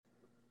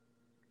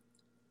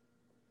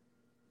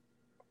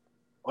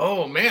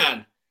Oh,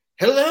 man.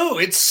 Hello,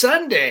 it's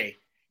Sunday.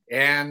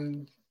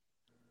 And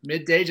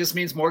midday just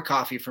means more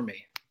coffee for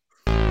me.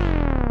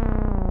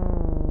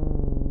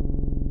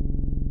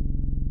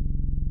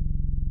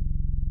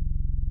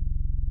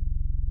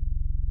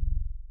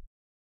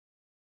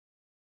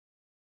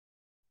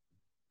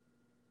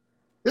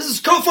 This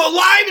is COFOH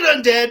Live at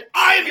Undead.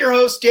 I am your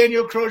host,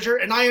 Daniel Crozier,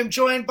 and I am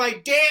joined by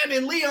Dan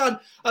and Leon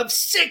of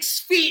 6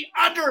 Feet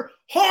Under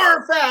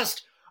Horror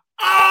Fest.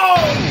 Oh,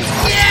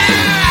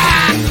 yeah!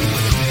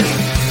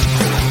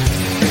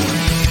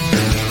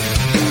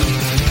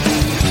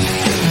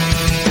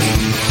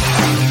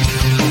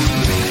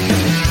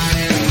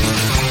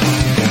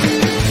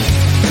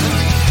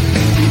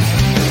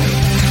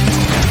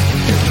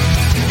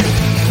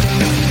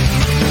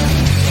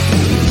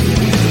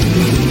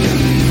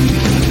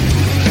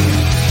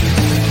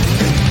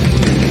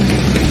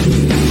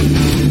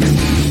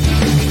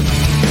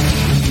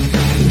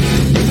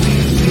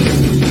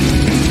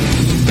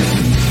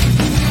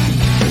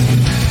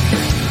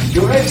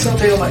 You write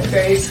something on my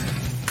face.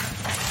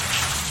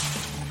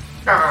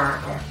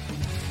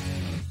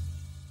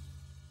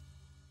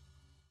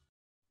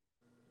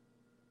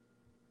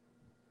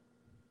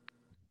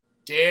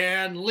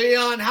 Dan,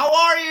 Leon, how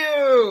are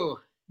you?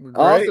 Great.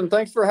 Awesome.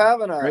 Thanks for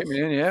having us. Great,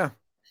 man. Yeah.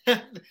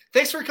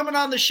 Thanks for coming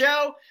on the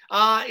show.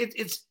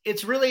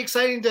 It's really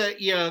exciting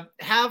to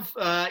have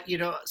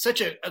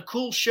such a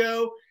cool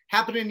show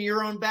happening in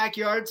your own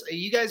backyards.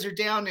 You guys are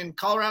down in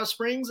Colorado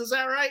Springs, is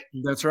that right?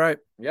 That's right.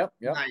 Yep.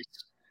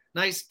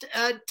 Nice.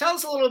 Tell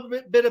us a little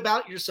bit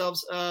about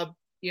yourselves.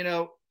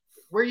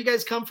 Where you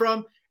guys come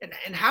from,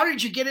 and how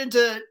did you get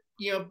into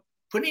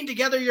putting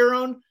together your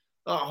own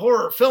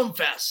horror film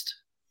fest?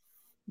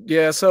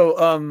 Yeah. So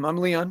I'm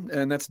Leon,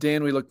 and that's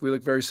Dan. We look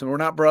very similar.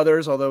 We're not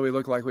brothers, although we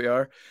look like we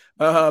are.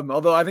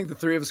 Although I think the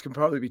three of us can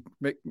probably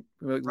look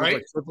Right?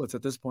 like triplets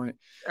at this point.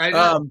 I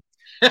know.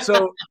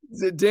 So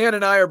Dan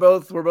and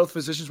we're both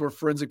physicians. We're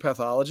forensic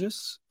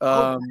pathologists.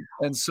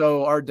 And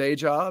so our day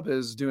job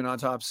is doing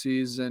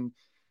autopsies and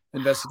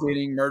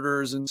investigating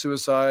murders and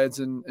suicides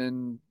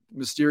and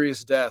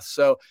mysterious deaths.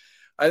 So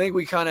I think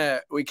we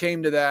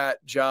came to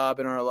that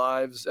job in our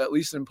lives, at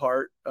least in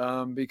part,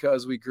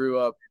 because we grew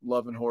up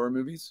loving horror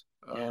movies.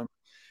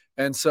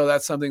 And so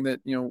that's something that,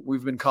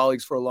 we've been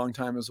colleagues for a long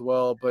time as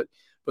well, but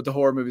the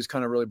horror movies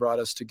kind of really brought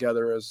us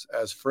together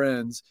as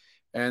friends,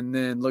 and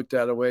then looked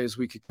at ways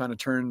we could kind of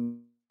turn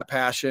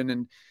passion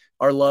and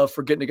our love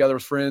for getting together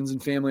with friends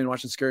and family and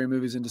watching scary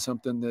movies into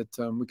something that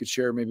we could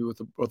share maybe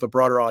with a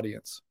broader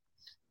audience.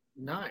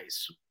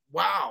 Nice.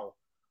 Wow.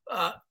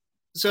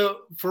 So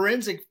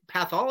forensic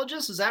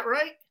pathologist, is that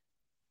right?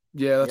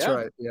 Yeah, that's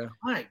right. Yeah.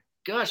 My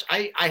gosh,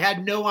 I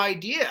had no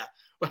idea.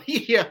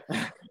 Yeah.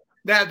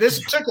 Now this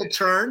took a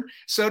turn.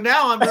 So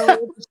now I'm really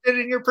interested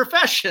in your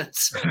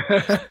professions.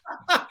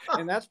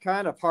 And that's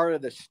kind of part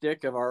of the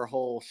shtick of our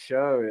whole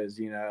show is,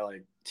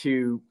 like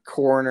two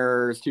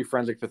coroners, two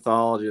forensic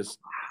pathologists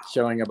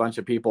showing a bunch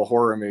of people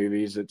horror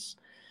movies.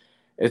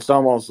 It's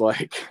almost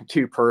like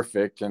too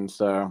perfect. And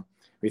so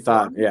we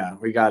thought,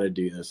 we got to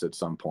do this at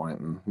some point.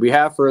 And we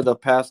have for the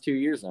past 2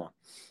 years now.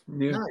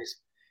 Yeah. Nice.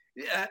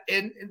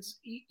 And it's,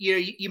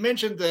 you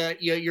mentioned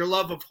your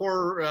love of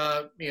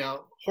horror,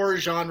 horror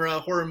genre,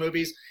 horror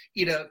movies,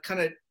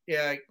 kind of,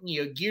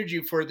 geared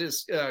you for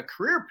this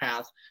career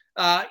path.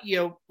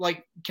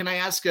 Can I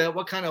ask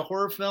what kind of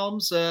horror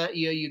films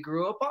you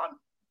grew up on?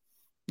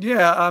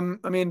 Yeah.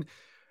 I mean,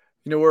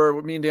 me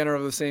and Dan are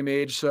of the same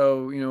age.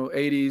 So,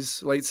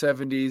 80s, late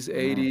 70s,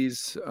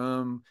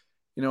 80s.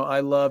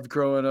 I loved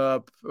growing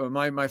up.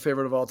 My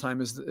favorite of all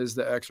time is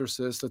The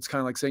Exorcist. It's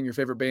kind of like saying your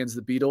favorite band's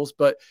the Beatles,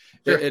 but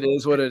Sure. it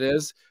is what it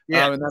is.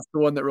 Yeah. And that's the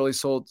one that really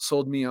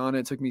sold me on.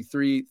 It took me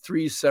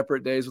three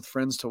separate days with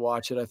friends to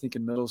watch it, I think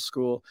in middle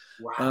school.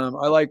 Wow.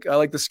 I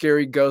like the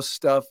scary ghost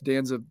stuff.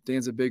 Dan's a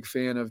big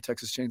fan of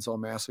Texas Chainsaw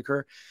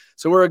Massacre.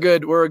 So we're a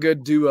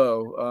good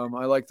duo.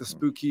 I like the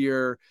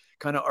spookier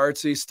kind of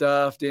artsy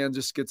stuff. Dan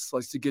just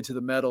likes to get to the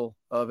metal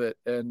of it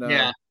and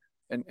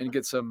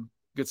get some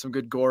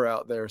good gore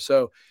out there.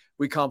 So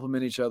we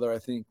complement each other, I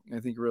think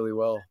really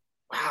well.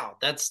 Wow.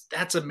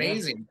 That's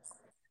amazing.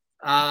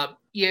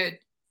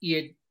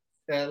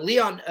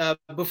 Leon,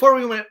 before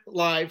we went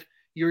live,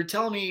 you were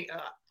telling me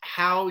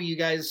how you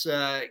guys,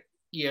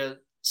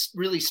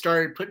 really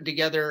started putting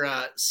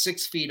together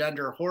 6 Feet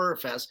Under Horror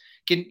Fest.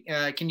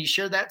 Can you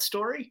share that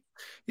story?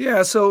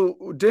 Yeah.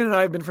 So Dan and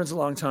I have been friends a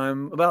long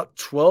time. About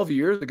 12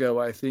 years ago,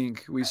 I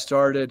think we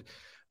started.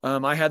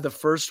 I had the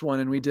first one,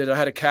 and I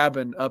had a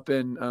cabin up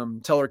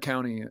in Teller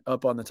County,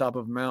 up on the top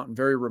of a mountain,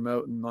 very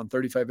remote and on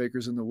 35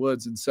 acres in the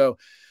woods. And so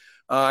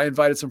I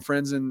invited some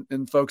friends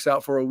and folks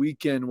out for a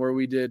weekend where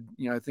we did,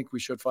 I think we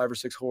showed 5 or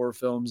 6 horror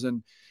films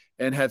and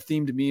had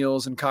themed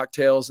meals and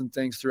cocktails and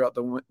things throughout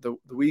the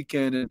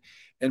weekend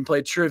and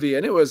played trivia.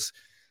 And it was,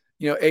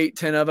 8,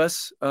 10 of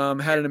us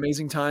had an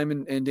amazing time,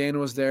 and Dan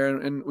was there,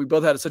 and we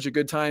both had such a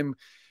good time.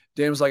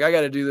 Dan was like, I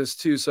got to do this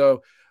too.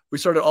 So we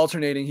started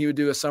alternating. He would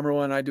do a summer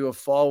one, I'd do a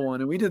fall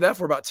one. And we did that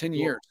for about 10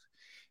 years.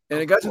 And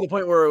it got to the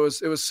point where it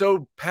was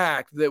so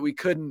packed that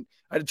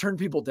I had to turn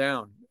people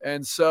down.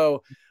 And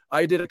so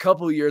I did a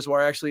couple of years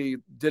where I actually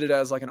did it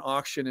as like an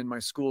auction in my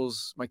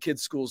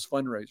kids' schools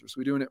fundraisers.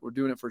 We're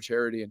doing it for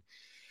charity, and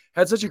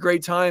had such a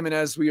great time. And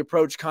as we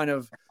approached kind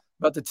of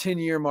about the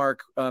 10-year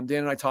mark, Dan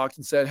and I talked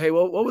and said, hey,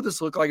 well, what would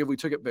this look like if we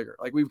took it bigger?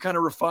 Like, we've kind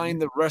of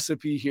refined the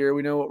recipe here.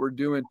 We know what we're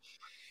doing.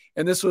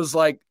 And this was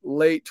like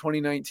late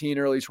 2019,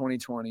 early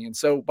 2020. And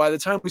so by the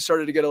time we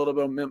started to get a little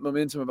bit of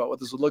momentum about what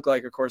this would look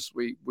like, of course,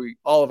 we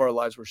all of our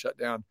lives were shut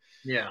down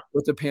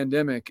with the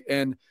pandemic.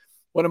 And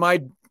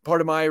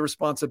part of my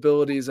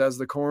responsibilities as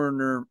the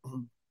coroner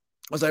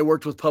was I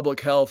worked with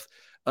public health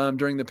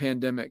during the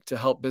pandemic to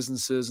help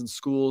businesses and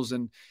schools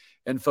and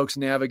folks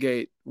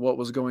navigate what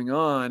was going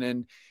on.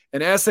 And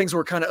as things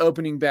were kind of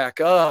opening back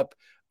up,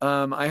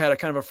 I had a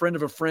kind of a friend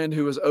of a friend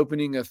who was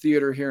opening a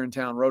theater here in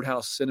town,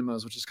 Roadhouse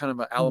Cinemas, which is kind of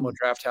an Alamo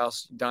Draft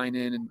House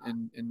dine-in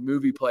and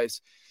movie place.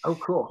 Oh,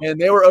 cool. And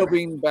they were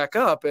opening back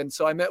up. And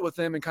so I met with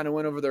them and kind of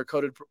went over their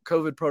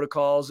COVID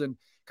protocols and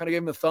kind of gave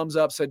them the thumbs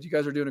up, said, you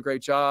guys are doing a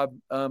great job.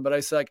 But I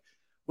said, like,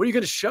 what are you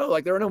going to show?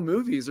 Like, there are no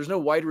movies. There's no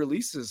wide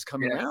releases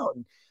coming out.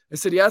 And they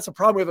said, yeah, it's a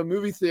problem. We have a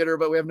movie theater,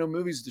 but we have no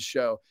movies to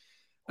show.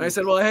 And I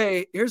said, well,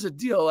 hey, here's a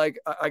deal. Like,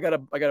 I got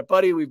a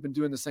buddy. We've been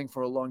doing this thing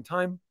for a long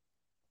time.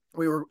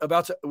 We were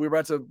about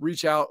to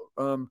reach out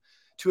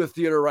to a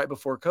theater right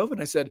before COVID.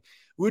 And I said,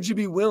 would you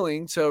be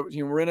willing to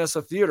rent us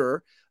a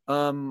theater?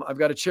 I've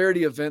got a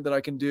charity event that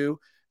I can do.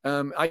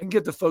 I can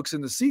get the folks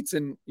in the seats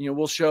and,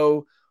 we'll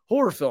show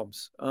horror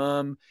films.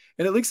 And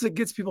at least it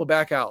gets people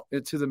back out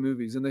to the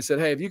movies. And they said,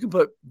 hey, if you can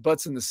put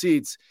butts in the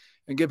seats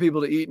and get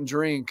people to eat and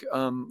drink,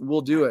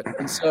 we'll do it.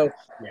 And so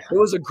it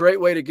was a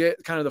great way to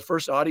get kind of the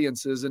first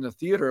audiences in a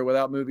theater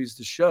without movies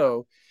to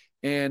show.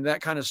 And that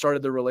kind of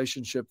started the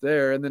relationship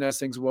there. And then as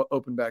things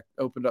opened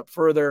up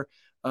further,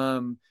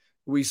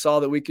 we saw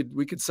that we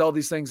could sell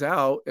these things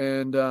out.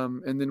 And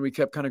then we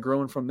kept kind of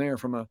growing from there,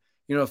 from a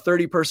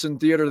 30-person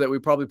theater that we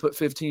probably put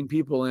 15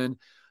 people in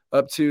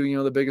up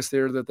to, the biggest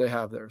theater that they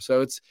have there.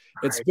 So it's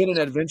been an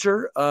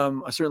adventure.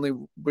 I certainly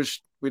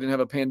wish we didn't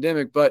have a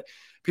pandemic, but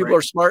people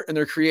are smart and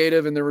they're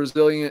creative and they're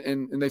resilient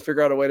and they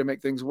figure out a way to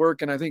make things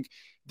work. And I think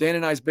Dan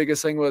and I's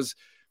biggest thing was,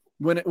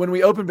 when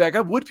we opened back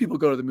up, would people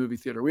go to the movie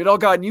theater? We had all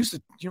gotten used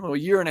to, a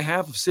year and a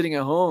half of sitting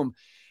at home.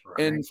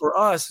 Right. And for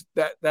us,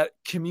 that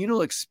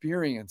communal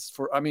experience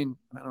I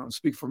don't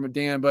speak for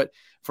Dan, but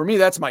for me,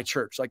 that's my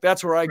church. Like,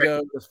 that's where I go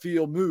to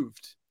feel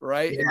moved,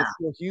 right? Yeah. And to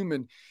feel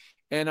human.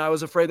 And I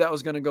was afraid that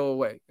was going to go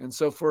away. And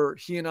so for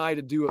he and I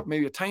to do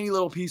maybe a tiny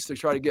little piece to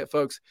try to get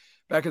folks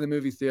back in the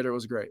movie theater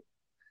was great.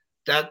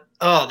 That's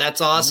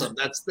awesome.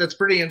 That's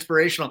pretty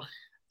inspirational.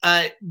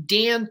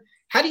 Dan,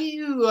 how do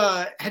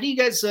you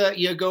guys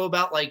go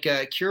about like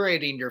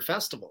curating your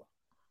festival?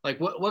 Like,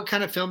 what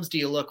kind of films do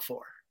you look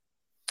for?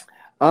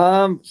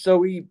 So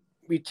we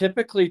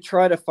typically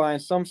try to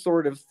find some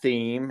sort of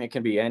theme. It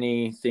can be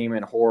any theme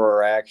in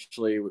horror.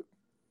 Actually,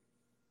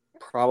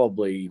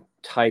 probably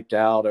typed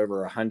out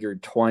over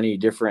 120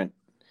 different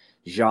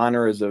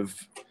genres of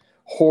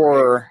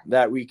horror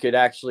that we could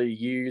actually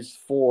use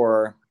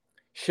for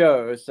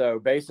shows. So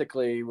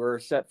basically we're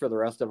set for the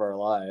rest of our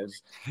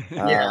lives.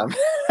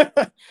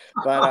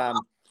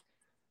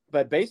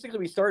 But basically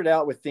we started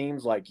out with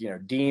themes like,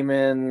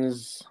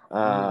 demons,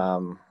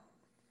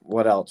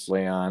 what else,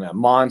 Leon?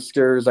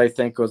 Monsters, I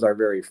think, was our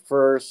very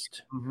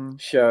first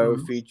show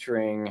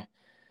featuring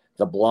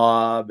the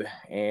Blob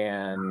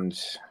and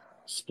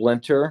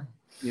Splinter.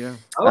 Yeah.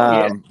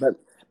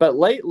 But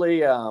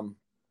lately,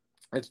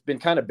 it's been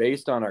kind of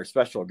based on our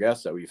special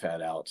guests that we've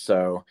had out.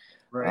 So,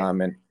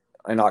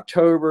 in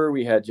October,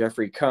 we had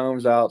Jeffrey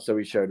Combs out. So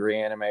we showed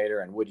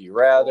Reanimator and Would You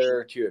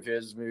Rather, two of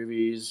his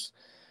movies.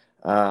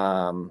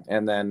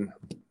 And then,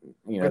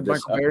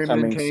 this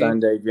upcoming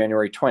Sunday,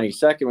 January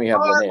 22nd, we have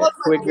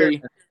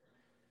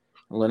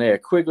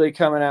Linnea Quigley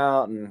coming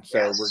out. And so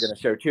we're going to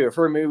show two of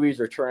her movies,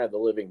 Return of the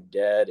Living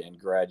Dead and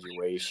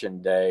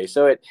Graduation Day.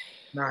 So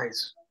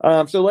nice.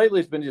 So lately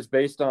it's been just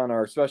based on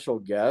our special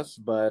guests,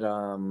 but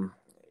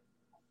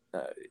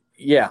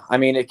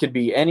it could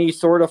be any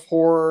sort of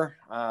horror.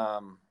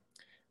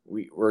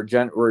 We're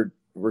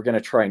going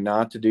to try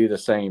not to do the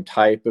same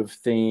type of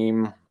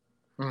theme.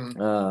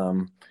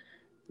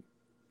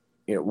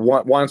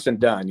 Once and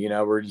done,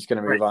 we're just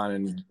going to move on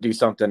and do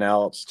something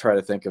else, try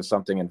to think of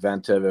something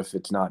inventive if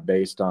it's not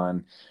based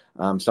on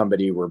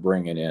somebody we're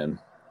bringing in.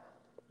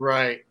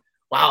 Right.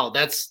 Wow.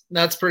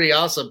 That's pretty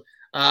awesome.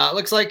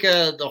 Looks like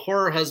the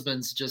Horror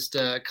Husbands just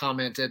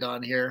commented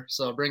on here.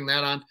 So I'll bring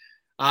that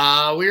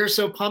on. We are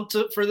so pumped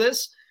for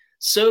this.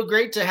 So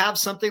great to have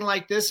something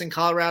like this in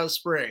Colorado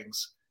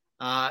Springs.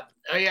 I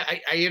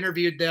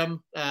interviewed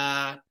them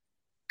a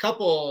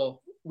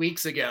couple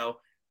weeks ago.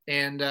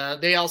 And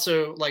they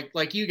also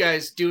like you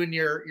guys doing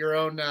your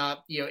own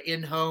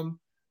in-home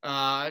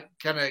kind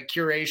of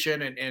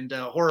curation and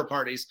horror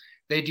parties.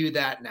 They do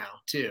that now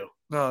too.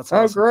 Oh, that's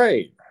awesome.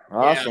 Great!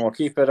 Awesome. Yeah. We'll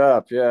keep it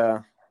up.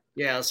 Yeah.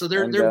 So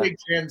they're big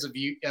fans of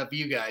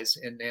you guys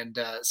and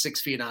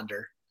 6 Feet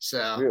Under.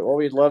 So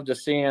we'd love to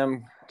see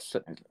them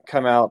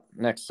come out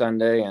next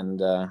Sunday,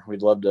 and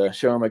we'd love to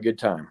show them a good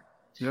time.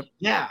 Yep.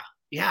 Yeah.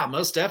 Yeah,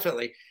 most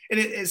definitely. And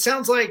it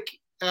sounds like,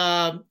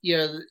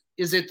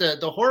 is it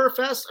the Horror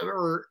Fest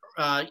or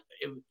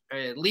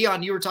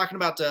Leon? You were talking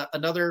about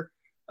another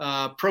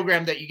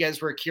program that you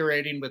guys were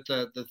curating with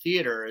the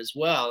theater as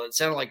well. It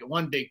sounded like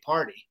one big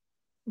party.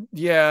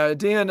 Yeah,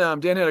 Dan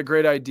had a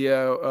great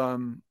idea.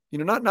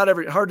 Not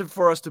every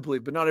for us to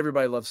believe, but not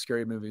everybody loves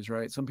scary movies,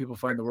 right? Some people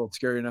find the world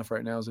scary enough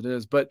right now as it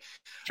is. But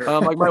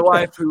like my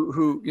wife,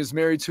 who is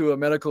married to a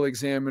medical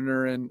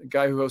examiner and a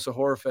guy who hosts a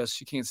horror fest,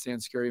 she can't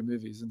stand scary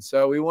movies, and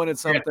so we wanted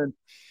something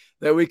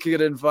that we could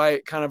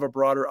invite kind of a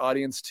broader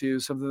audience to,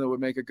 something that would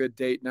make a good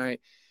date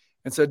night.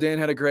 And so Dan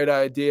had a great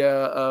idea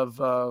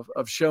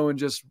of showing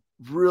just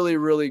really,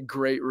 really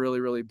great,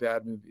 really, really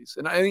bad movies.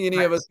 And I think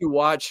any of us who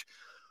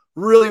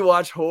really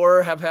watch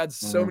horror have had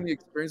so many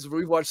experiences.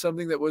 We've watched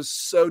something that was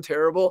so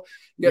terrible,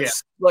 yet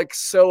like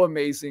so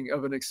amazing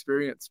of an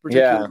experience,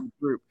 particularly in the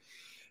group.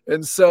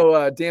 And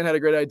so Dan had a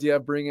great idea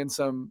of bringing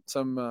some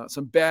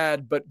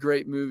bad but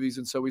great movies.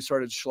 And so we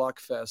started Schlock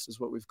Fest, is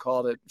what we've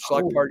called it,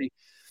 Schlock Party.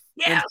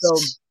 Yes. And so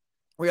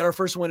we had our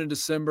first one in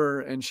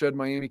December and showed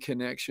Miami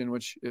Connection,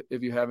 which,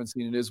 if you haven't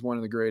seen it, is one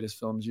of the greatest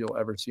films you'll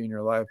ever see in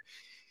your life.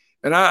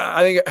 And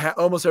I think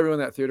almost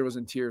everyone in that theater was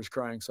in tears,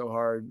 crying so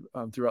hard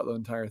throughout the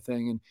entire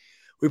thing. And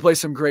we played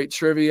some great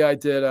trivia. I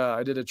did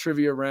a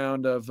trivia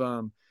round of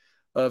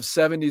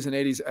 70s and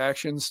 80s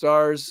action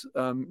stars,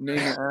 name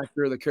the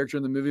actor, the character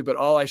in the movie. But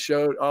all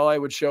I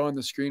would show on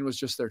the screen was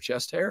just their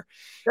chest hair.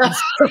 It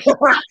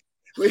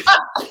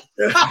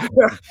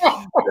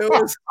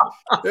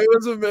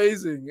was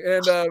amazing.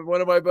 And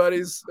one of my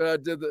buddies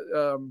did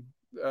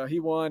he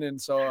won,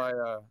 and so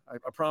I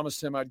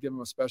promised him I'd give him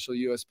a special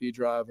USB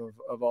drive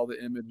of all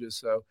the images.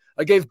 So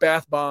I gave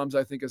bath bombs,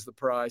 I think, as the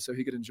prize, so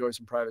he could enjoy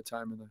some private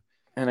time in the.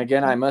 And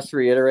again, I must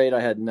reiterate, I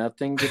had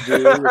nothing to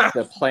do with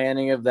the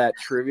planning of that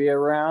trivia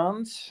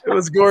round. It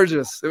was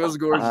gorgeous. I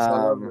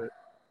loved it.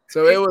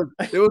 So it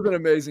was an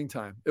amazing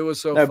time. It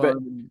was so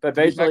fun. But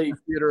basically,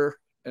 theater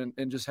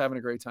and just having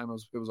a great time.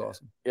 It was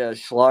awesome. Yeah,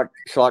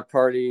 Schlock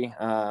Party.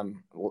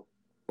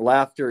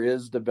 Laughter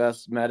is the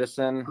best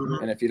medicine.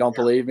 Mm-hmm. And if you don't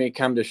believe me,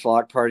 come to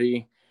Schlock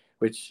Party,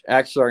 which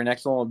actually our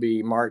next one will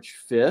be March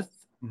 5th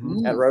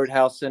at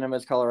Roadhouse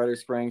Cinemas, Colorado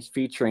Springs,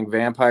 featuring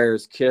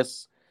Vampire's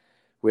Kiss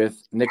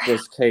with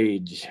Nicolas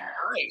Cage.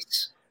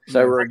 Nice.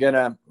 So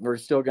we're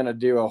still gonna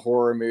do a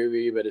horror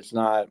movie, but it's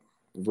not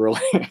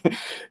really.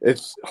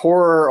 It's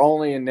horror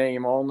only in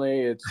name only.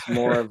 It's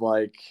more of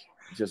like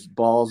just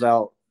balls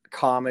out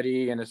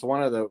comedy, and it's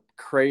one of the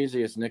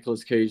craziest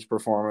Nicolas Cage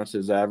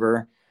performances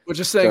ever. Which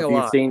is saying a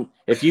lot.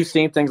 If you've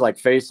seen things like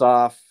Face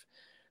Off,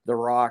 The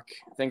Rock,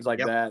 things like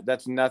that,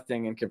 that's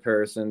nothing in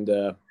comparison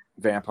to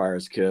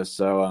Vampire's Kiss.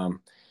 So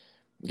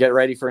get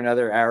ready for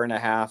another hour and a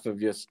half of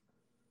just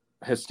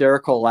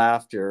hysterical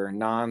laughter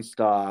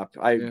nonstop.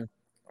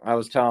 I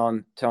was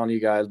telling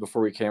you guys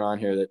before we came on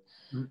here that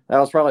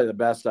was probably the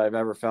best I've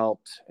ever felt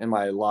in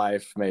my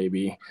life,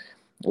 maybe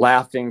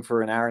laughing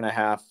for an hour and a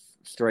half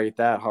straight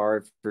that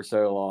hard for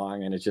so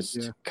long. And it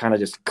just kind of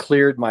just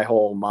cleared my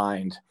whole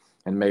mind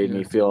and made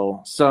me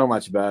feel so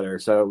much better.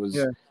 So it was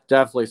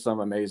definitely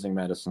some amazing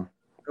medicine.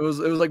 It was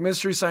like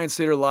Mystery Science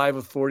Theater live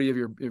with 40 of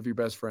your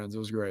best friends. It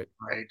was great.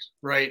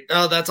 Right.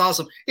 Oh, that's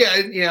awesome.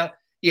 Yeah.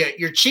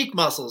 Your cheek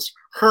muscles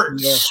hurt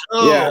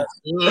so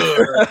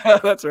good.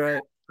 That's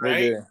right.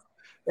 Right.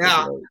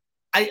 Yeah.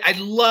 I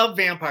love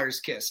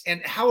Vampire's Kiss,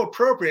 and how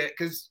appropriate,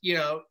 because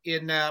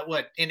in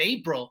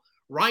April,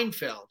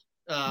 Reinfeld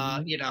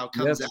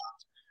comes out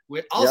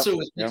with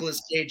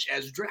Nicolas Cage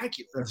as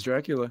Dracula. That's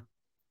Dracula.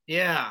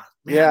 Yeah.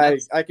 Man,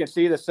 I can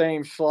see the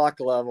same schlock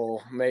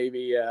level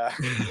maybe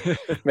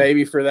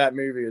maybe for that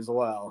movie as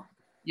well.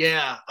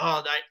 Yeah.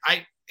 Oh,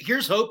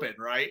 here's hoping,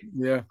 right?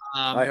 Yeah.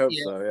 I hope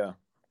so. Yeah.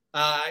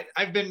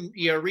 I've been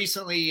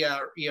recently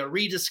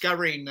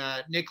rediscovering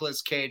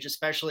Nicolas Cage,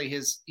 especially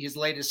his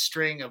latest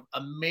string of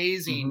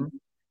amazing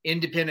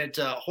independent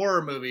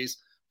horror movies.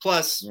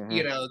 Plus,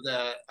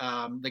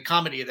 the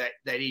comedy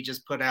that he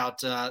just put out,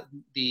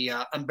 the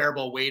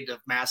unbearable weight of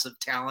massive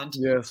talent.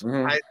 Yes,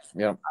 I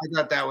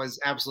thought that was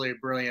absolutely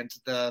brilliant.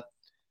 The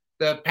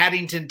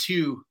Paddington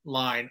 2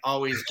 line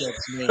always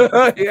gets me.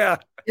 Yeah,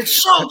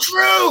 it's so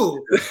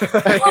true.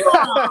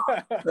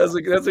 That's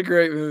a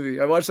great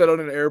movie. I watched that on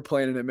an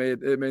airplane, and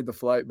it made the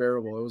flight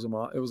bearable.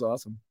 It was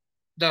awesome.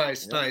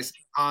 Nice,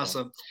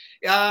 awesome.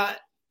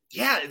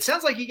 It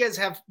sounds like you guys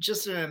have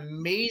just an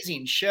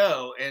amazing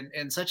show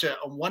and such a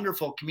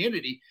wonderful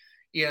community,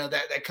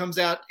 that comes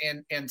out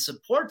and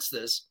supports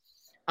this.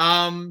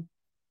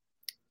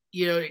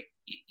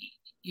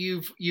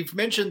 You've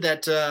mentioned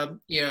that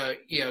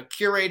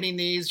curating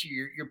these,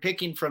 you're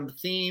picking from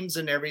themes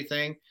and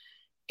everything,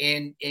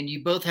 and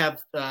you both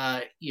have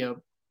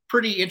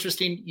pretty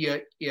interesting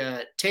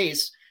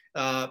tastes.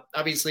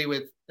 Obviously,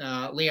 with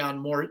Leon,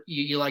 more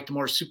you like the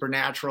more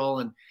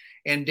supernatural,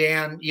 and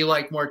Dan, you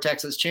like more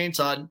Texas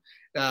Chainsaw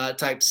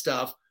type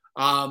stuff.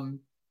 I'm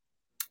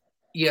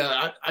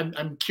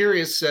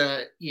curious,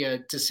 to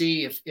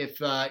see if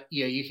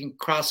you can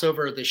cross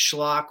over the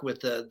schlock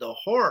with the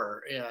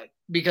horror,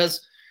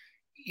 because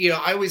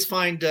I always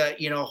find,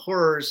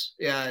 horrors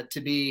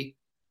to be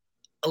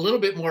a little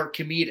bit more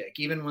comedic,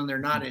 even when they're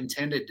not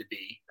intended to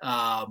be.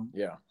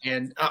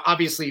 And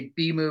obviously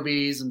B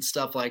movies and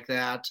stuff like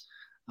that,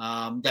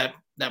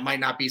 that might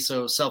not be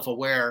so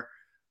self-aware,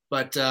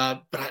 but I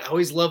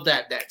always love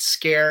that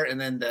scare and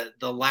then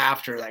the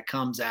laughter that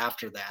comes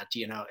after that,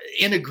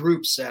 in a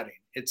group setting.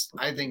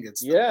 I think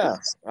it's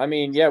I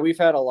mean, we've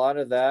had a lot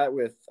of that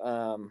with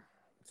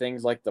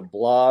things like The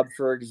Blob,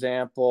 for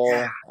example.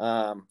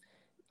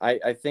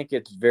 I think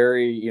it's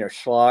very,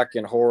 schlock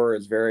and horror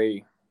is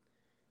very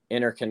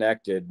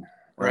interconnected.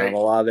 Right. A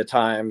lot of the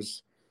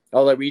times,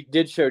 although we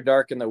did show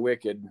Dark and the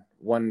Wicked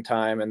one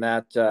time, and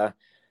that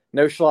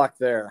no schlock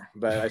there,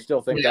 but I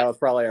still think that was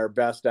probably our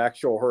best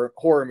actual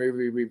horror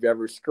movie we've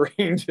ever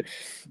screened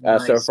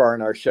so far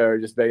in our show,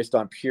 just based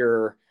on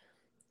pure,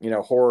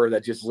 horror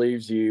that just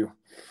leaves you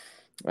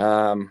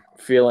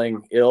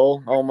feeling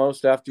ill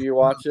almost after you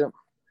watch it.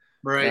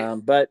 Right.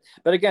 But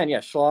again,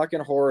 schlock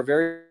and horror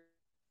very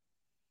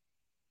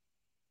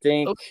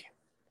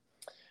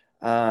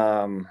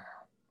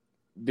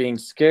being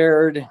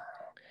scared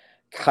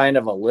kind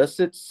of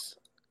elicits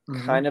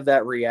kind of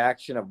that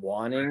reaction of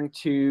wanting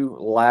to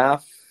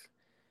laugh,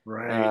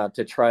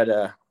 to try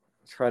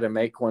to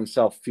make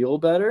oneself feel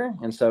better.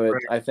 And so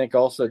I think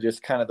also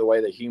just kind of the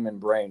way the human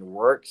brain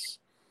works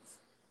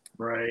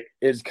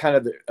is kind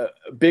of a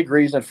big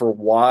reason for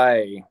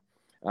why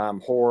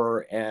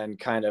horror and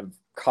kind of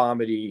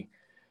comedy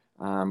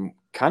kind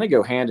of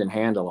go hand in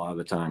hand a lot of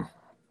the time.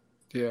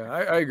 Yeah,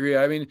 I agree.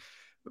 I mean,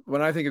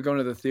 when I think of going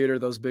to the theater,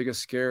 those biggest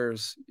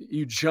scares,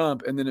 you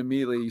jump and then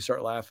immediately you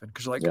start laughing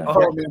because you're like,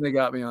 oh man, they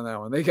got me on that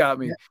one. They got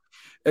me.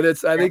 And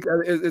I think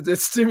it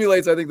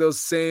stimulates, I think, those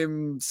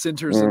same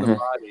centers in the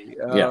body.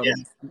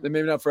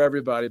 Maybe not for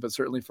everybody, but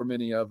certainly for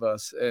many of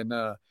us. And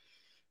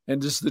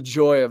just the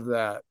joy of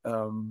that.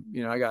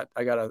 I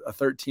got a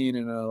 13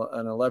 and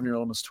an 11-year-old,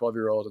 almost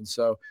 12-year-old. And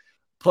so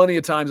plenty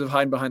of times of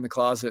hiding behind the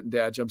closet and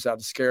dad jumps out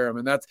to scare them.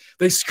 And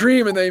they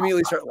scream and they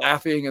immediately start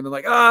laughing and they're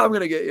like, I'm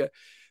going to get you.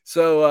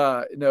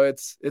 So,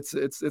 it's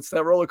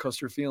that roller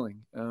coaster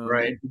feeling.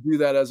 To do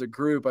that as a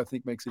group, I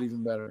think makes it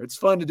even better. It's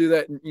fun to do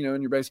that, in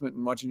your basement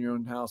and watching your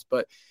own house,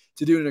 but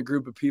to do it in a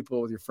group of people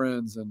with your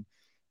friends and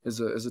is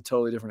a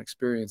totally different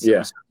experience.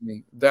 Yeah.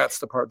 That's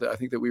the part that I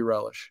think that we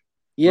relish.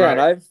 Yeah.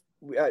 And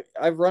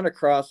I've run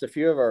across a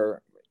few of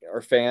our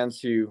fans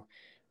who,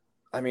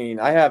 I mean,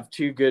 I have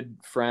two good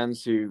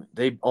friends who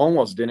they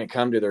almost didn't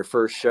come to their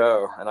first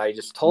show. And I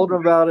just told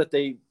them about it.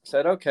 They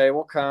said, okay,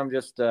 we'll come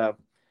just,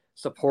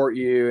 support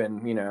you.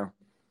 And,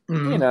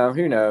 who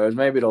knows,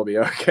 maybe it'll be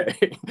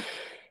okay.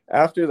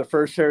 After the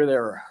first show, they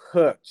were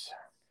hooked.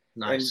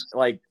 Nice. And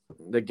like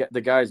the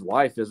guy's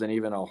wife isn't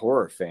even a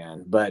horror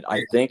fan, but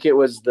I think it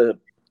was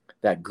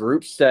that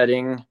group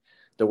setting,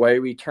 the way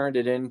we turned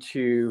it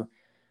into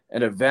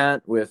an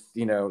event with,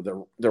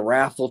 the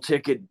raffle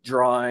ticket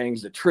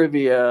drawings, the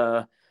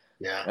trivia,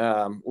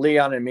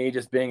 Leon and me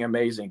just being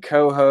amazing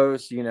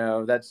co-hosts,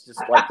 that's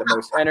just like the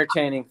most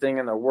entertaining thing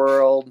in the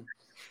world.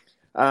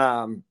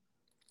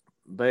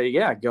 But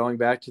yeah, going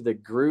back to the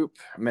group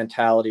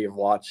mentality of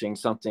watching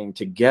something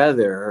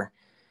together,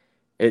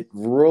 it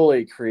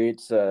really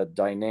creates a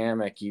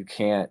dynamic you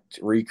can't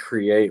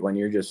recreate when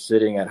you're just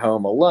sitting at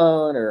home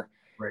alone or,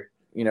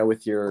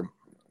 with your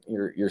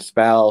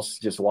spouse,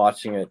 just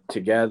watching it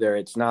together.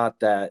 It's not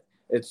that,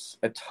 it's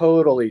a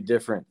totally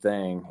different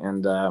thing.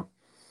 And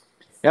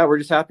we're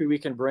just happy we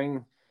can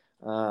bring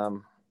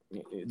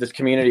this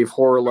community of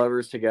horror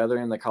lovers together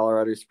in the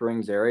Colorado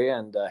Springs area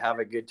and have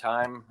a good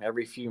time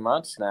every few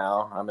months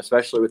now,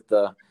 especially with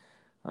the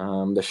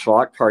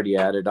schlock party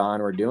added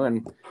on. We're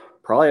doing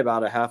probably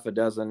about a half a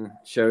dozen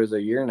shows a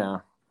year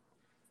now.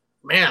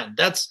 Man,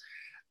 that's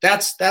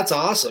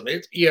awesome.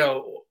 It,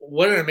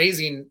 what an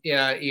amazing,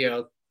 to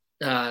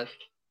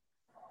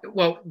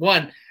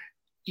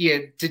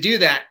do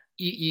that,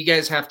 you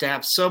guys have to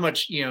have so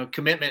much,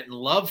 commitment and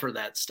love for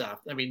that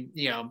stuff. I mean,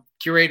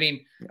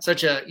 curating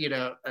such a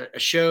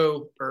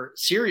show or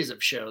series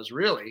of shows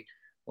really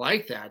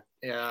like that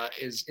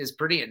is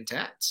pretty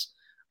intense.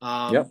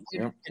 And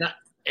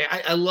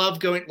I love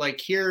going, like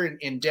here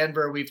in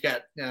Denver, we've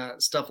got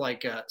stuff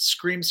like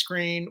Scream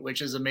Screen,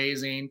 which is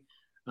amazing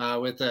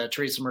with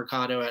Teresa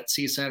Mercado at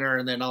C Center.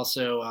 And then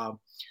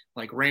also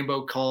like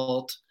Rainbow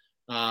Cult,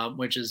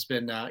 which has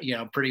been,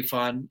 pretty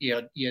fun,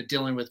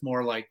 dealing with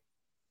more like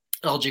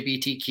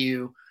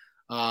LGBTQ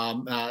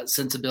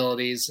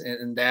sensibilities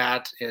and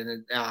that.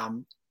 And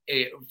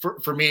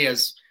for me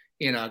as,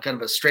 kind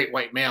of a straight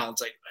white male,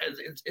 it's like,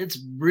 it's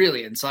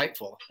really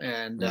insightful.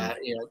 And,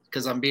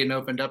 because I'm being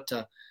opened up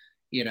to,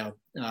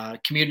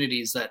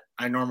 communities that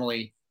I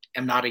normally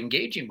am not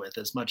engaging with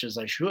as much as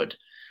I should.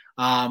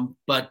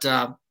 But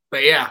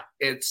yeah,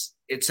 it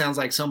sounds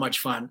like so much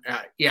fun.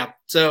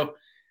 So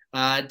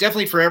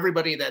definitely for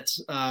everybody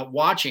that's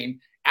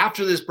watching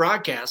after this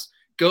broadcast,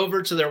 go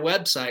over to their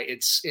website.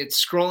 It's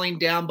scrolling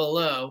down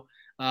below,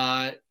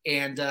 and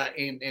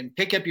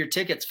pick up your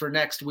tickets for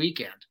next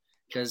weekend,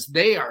 because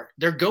they're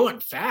going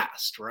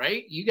fast,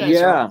 right? You guys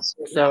yeah. are.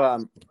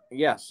 So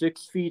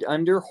 6 Feet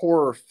Under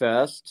Horror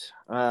Fest.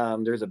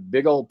 There's a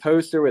big old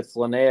poster with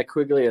Linnea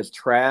Quigley as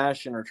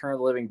Trash and Return of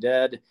the Living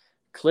Dead.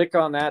 Click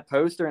on that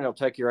poster and it'll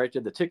take you right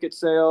to the ticket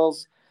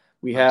sales.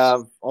 We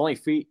have only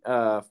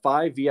 5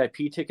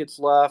 VIP tickets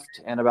left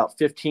and about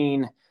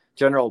 15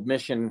 general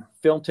admission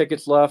film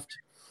tickets left.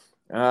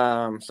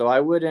 So I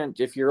wouldn't,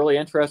 if you're really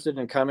interested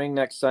in coming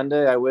next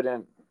Sunday, I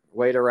wouldn't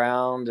wait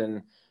around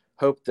and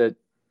hope that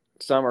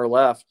some are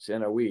left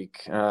in a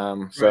week.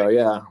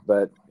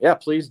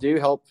 Please do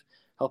help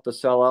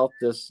us sell out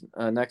this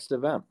next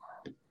event.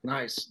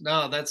 Nice.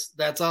 No,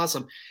 that's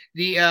awesome.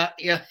 The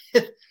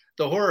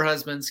the horror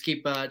husbands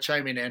keep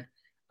chiming in.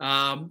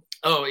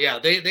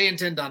 They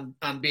intend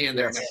on being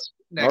there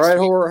next All right,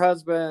 week. Horror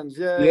husbands.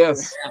 Yay.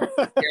 Yes.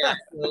 Yeah.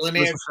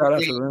 Linnea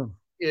Quigley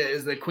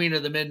is the queen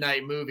of the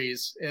midnight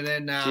movies, and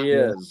then she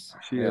is.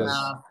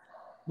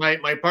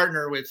 My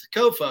partner with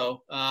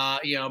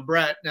COFOH,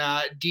 Brett.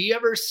 Do you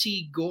ever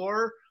see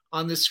gore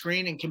on the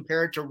screen and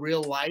compare it to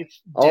real life?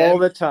 All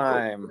the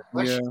time.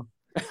 Yeah.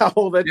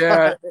 All the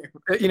time.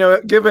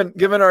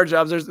 Given our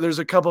jobs, there's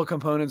a couple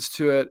components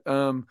to it.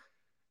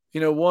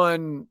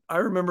 One, I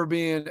remember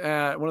being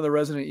at one of the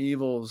Resident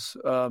Evils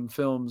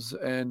films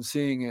and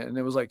seeing it, and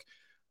it was like,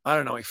 I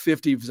don't know, like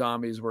 50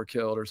 zombies were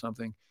killed or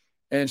something.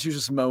 And she was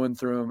just mowing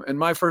through them. And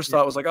my first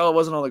thought was like, oh, it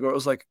wasn't all the gore. It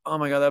was like, oh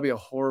my God, that'd be a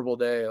horrible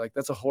day. Like,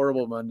 that's a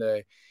horrible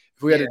Monday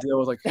if we had to deal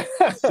with like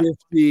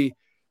 50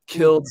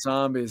 killed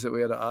zombies that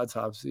we had to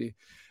autopsy.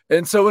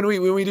 And so when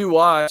we do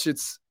watch,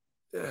 it's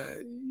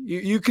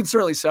you can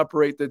certainly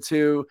separate the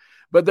two,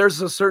 but there's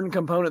a certain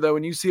component though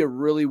when you see a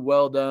really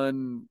well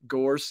done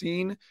gore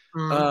scene,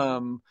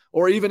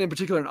 or even in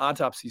particular an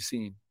autopsy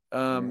scene.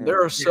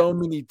 There are so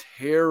many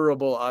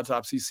terrible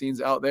autopsy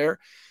scenes out there.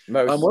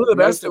 One of the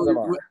best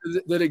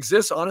that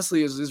exists,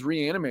 honestly, is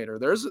Reanimator.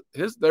 Theirs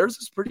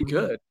is pretty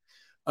good.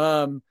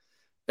 And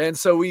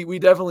so we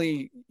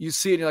definitely, you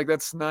see it, and you're like,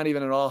 that's not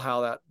even at all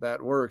how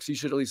that works. You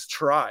should at least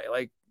try,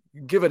 like,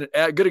 give it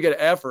a good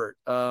effort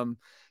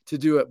to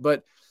do it.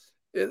 But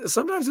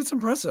sometimes it's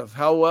impressive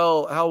how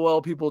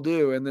well people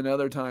do, and then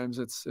other times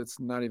it's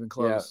not even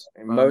close.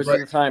 Yeah, most of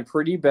the time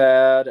pretty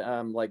bad.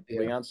 Like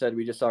Leon said,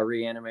 we just saw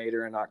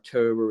Reanimator in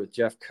October with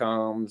Jeff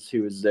Combs,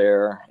 who was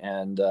there,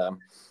 and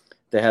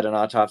they had an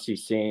autopsy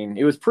scene.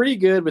 It was pretty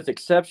good, with the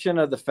exception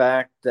of the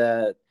fact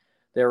that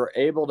they were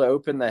able to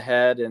open the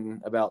head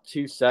in about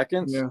 2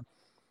 seconds,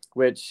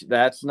 which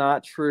that's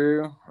not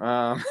true.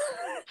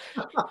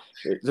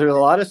 There's a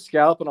lot of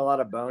scalp and a lot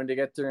of bone to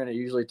get through, and it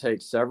usually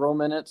takes several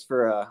minutes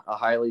for a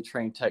highly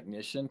trained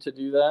technician to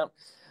do that.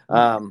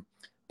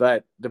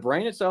 But the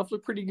brain itself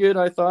looked pretty good,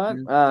 I thought.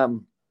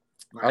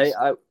 Nice.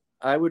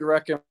 I would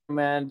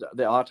recommend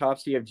The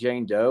Autopsy of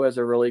Jane Doe as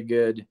a really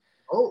good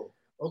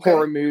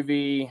horror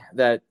movie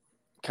that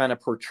kind of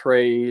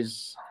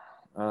portrays,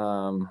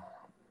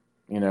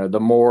 the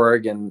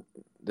morgue and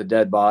the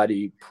dead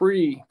body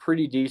pretty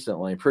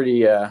decently,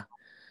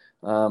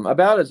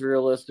 about as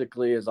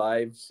realistically as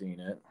I've seen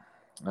it.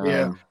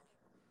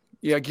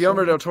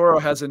 Guillermo del Toro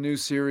has a new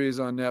series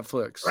on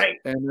Netflix, right?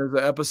 And there's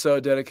an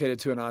episode dedicated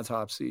to an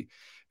autopsy,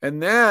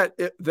 and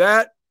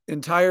that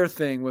entire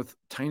thing, with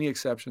tiny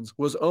exceptions,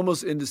 was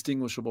almost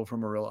indistinguishable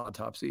from a real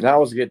autopsy. That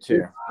was good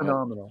too. It's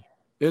phenomenal.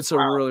 It's a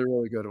really,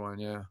 really good one.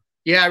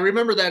 Yeah, I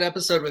remember that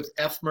episode with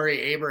F. Murray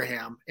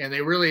Abraham, and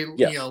they really,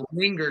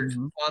 lingered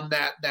on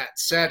that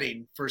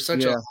setting for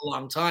such a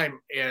long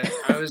time. And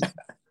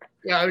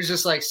I was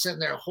just like sitting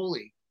there,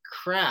 holy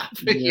crap,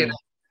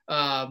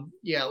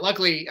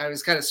 luckily I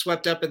was kind of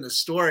swept up in the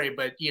story,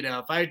 but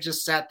if I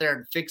just sat there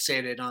and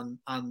fixated on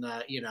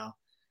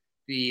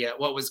the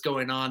what was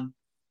going on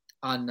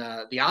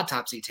the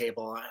autopsy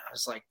table, I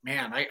was like,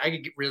 man, I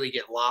could really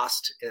get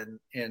lost in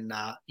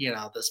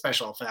the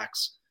special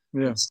effects.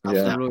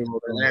 That really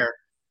there.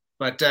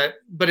 But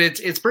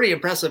it's pretty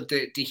impressive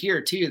to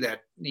hear too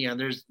that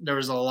there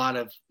was a lot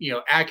of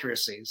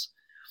accuracies.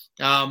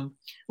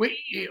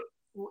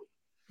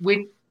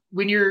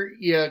 When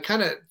you're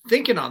kind of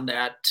thinking on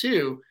that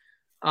too,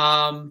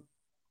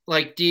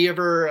 like, do you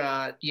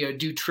ever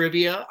do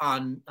trivia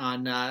on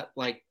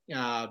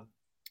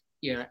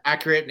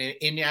accurate and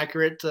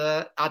inaccurate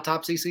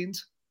autopsy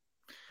scenes?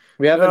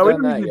 We haven't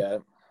done that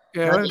yet.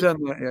 Yeah, I haven't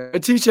done that yet. I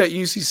teach at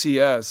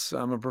UCCS.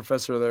 I'm a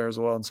professor there as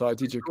well, and so I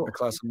teach a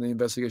class on the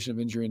investigation of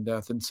injury and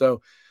death. And so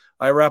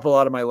I wrap a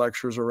lot of my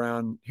lectures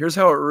around, here's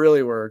how it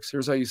really works.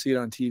 Here's how you see it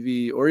on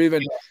TV, or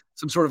even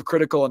some sort of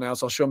critical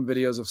analysis. I'll show them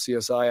videos of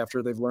CSI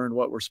after they've learned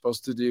what we're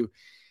supposed to do,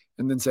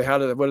 and then say,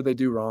 what did they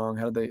do wrong?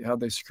 How did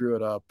they screw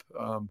it up?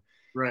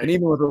 And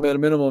even with a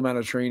minimal amount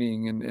of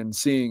training and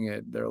seeing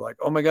it, they're like,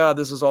 oh my God,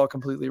 this is all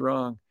completely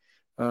wrong.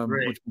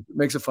 Which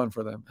makes it fun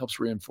for them, helps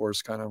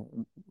reinforce kind of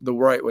the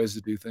right ways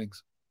to do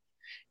things.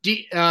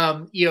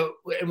 And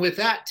with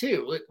that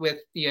too, with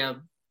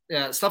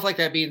stuff like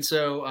that being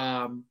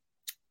so,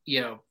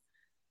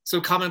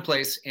 so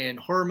commonplace in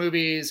horror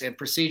movies and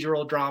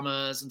procedural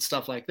dramas and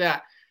stuff like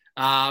that.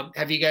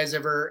 Have you guys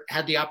ever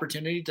had the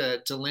opportunity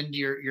to lend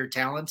your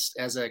talents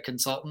as a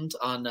consultant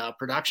on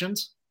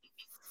productions?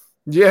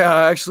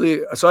 Yeah,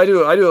 actually, so I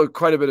do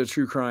quite a bit of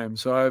true crime.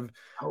 So I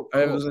Cool.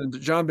 was in a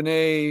John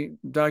Bonet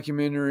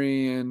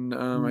documentary, and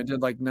I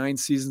did like 9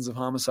 seasons of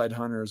Homicide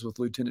Hunters with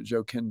Lieutenant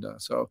Joe Kinda.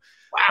 So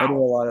I do a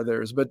Wow. lot of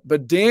theirs.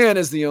 But Dan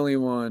is the only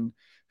one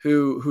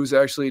who's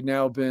actually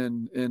now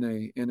been in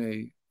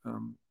a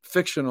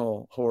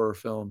fictional horror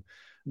film.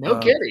 No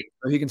kidding.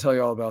 So he can tell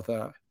you all about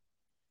that.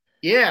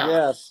 Yeah.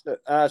 Yes.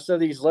 So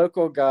these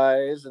local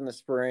guys in the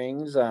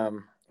Springs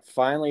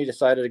finally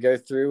decided to go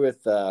through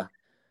with a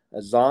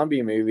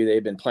zombie movie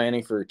they've been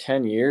planning for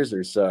 10 years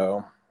or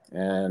so.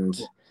 And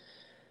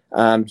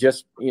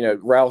just,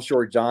 Ralph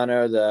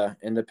Giordano, the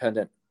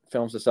Independent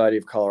Film Society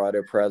of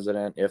Colorado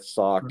president,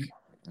 IFSOC,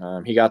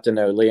 he got to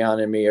know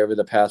Leon and me over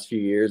the past few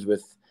years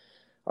with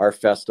our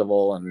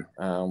festival, and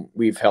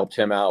we've helped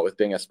him out with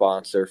being a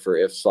sponsor for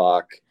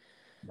IFSOC.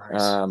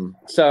 Nice.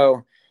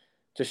 So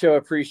to show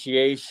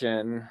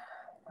appreciation,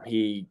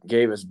 he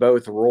gave us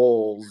both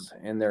roles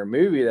in their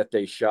movie that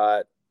they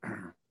shot,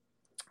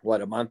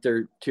 a month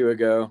or two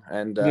ago.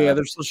 And Yeah,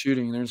 they're still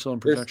shooting. They're still in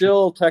they're production.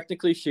 still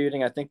technically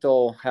shooting. I think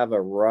they'll have a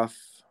rough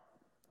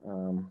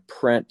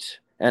print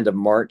end of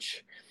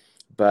March.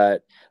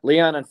 But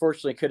Leon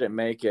unfortunately couldn't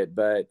make it.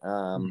 But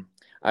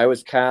I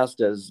was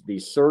cast as the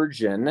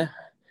surgeon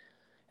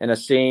in a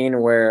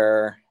scene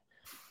where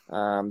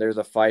there's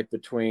a fight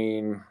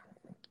between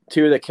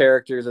two of the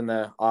characters in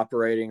the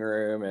operating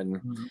room, and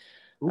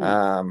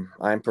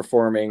I'm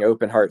performing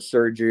open heart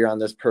surgery on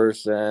this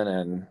person,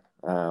 and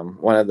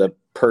one of the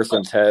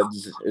person's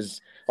heads is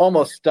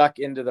almost stuck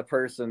into the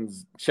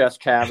person's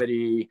chest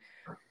cavity,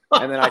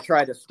 and then I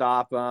try to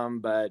stop him,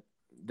 but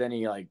then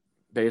he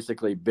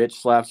basically bitch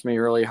slaps me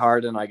really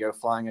hard, and I go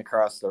flying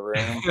across the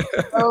room.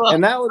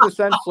 And that was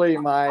essentially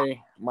my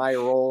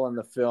role in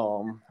the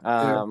film.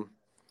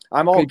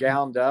 I'm all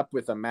gowned up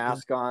with a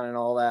mask on and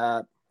all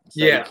that,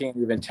 so you can't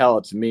even tell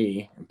it's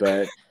me.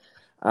 But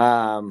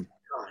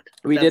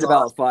we did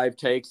about 5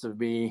 takes of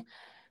me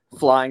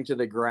flying to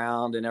the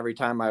ground, and every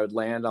time I would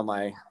land on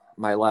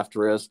my left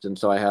wrist, and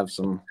so I have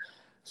some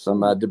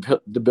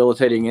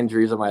debilitating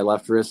injuries on my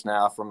left wrist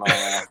now from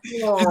my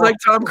He's like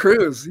Tom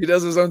Cruise. He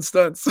does his own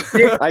stunts.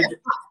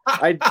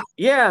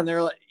 And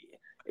they're like,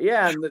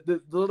 and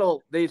the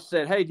little, they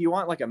said, hey, do you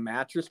want like a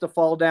mattress to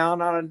fall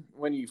down on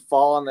when you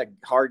fall on the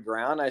hard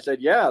ground? I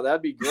said, yeah,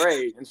 that'd be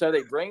great. And so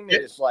they bring me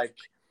this like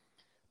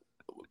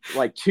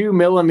 2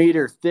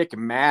 millimeter thick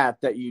mat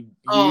that you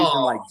use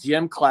in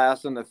gym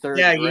class in the third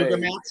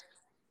grade.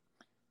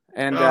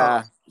 And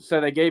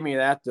so they gave me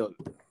that to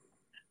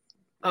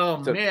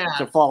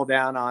fall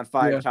down on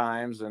 5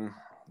 times. And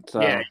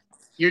so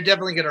you're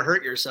definitely going to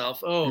hurt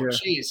yourself.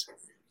 Geez.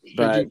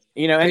 But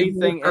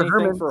anything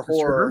for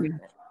horror,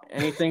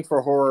 anything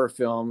for horror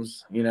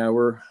films,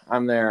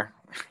 I'm there.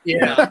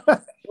 Yeah.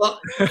 Well,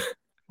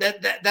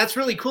 that's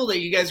really cool that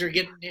you guys are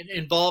getting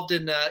involved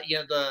in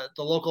the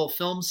local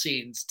film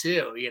scenes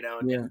too,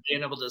 and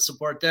being able to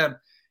support them.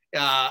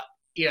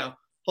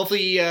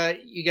 Hopefully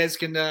you guys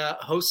can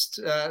host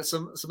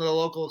some of the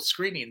local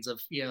screenings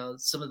of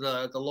some of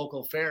the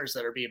local fairs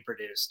that are being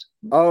produced.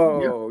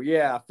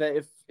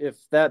 If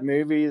that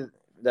movie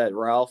that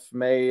Ralph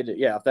made,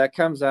 if that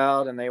comes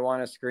out and they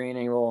want a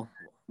screening,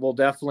 we'll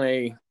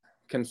definitely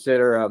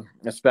consider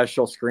a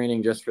special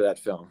screening just for that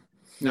film.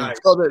 Nice.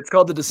 It's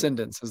called The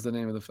Descendants is the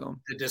name of the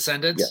film. The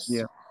Descendants?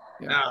 Yes.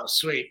 Yeah. Oh,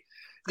 sweet.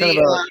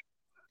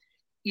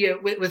 Yeah.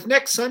 With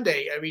next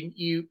Sunday, I mean,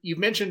 you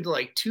mentioned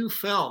 2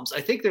 films.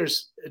 I think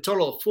there's a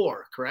total of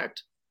 4,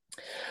 correct?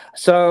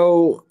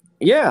 So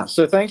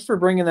thanks for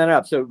bringing that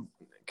up. So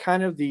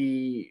kind of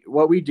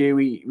what we do,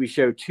 we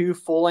show 2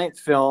 full-length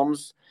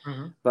films,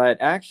 but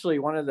actually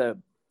one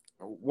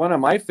of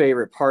my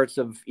favorite parts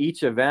of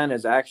each event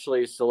is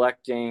actually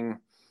selecting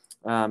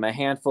a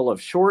handful of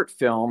short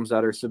films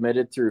that are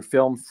submitted through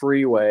Film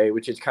Freeway,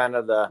 which is kind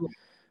of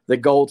the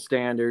gold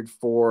standard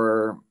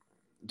for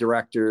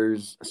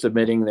directors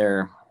submitting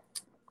their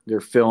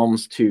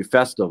films to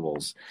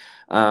festivals.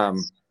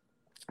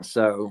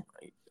 So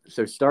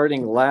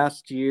starting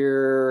last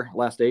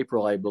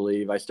April, I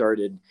believe, I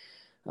started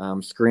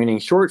screening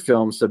short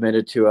films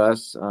submitted to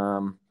us,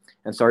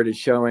 and started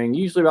showing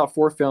usually about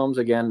 4 films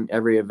again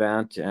every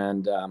event.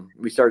 And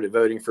we started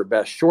voting for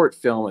best short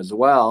film as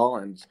well.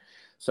 And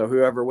so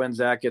whoever wins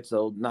that gets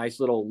a nice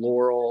little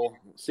laurel,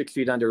 6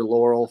 feet under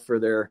laurel for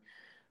their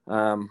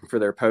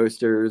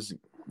posters.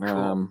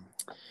 Cool.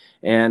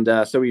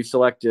 So we've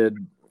selected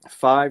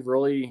 5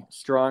 really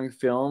strong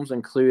films,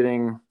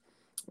 including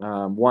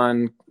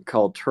one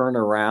called Turn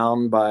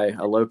Around by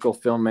a local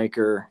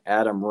filmmaker,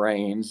 Adam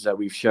Raines, that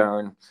we've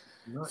shown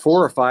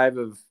 4 or 5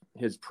 of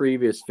his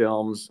previous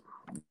films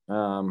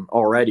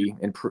already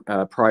in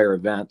prior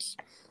events.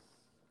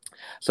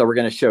 So we're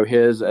going to show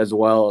his as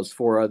well as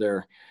 4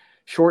 other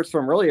shorts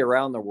from really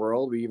around the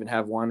world. We even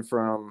have one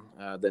from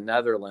the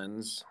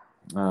Netherlands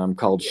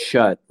called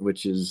Shut,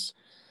 which is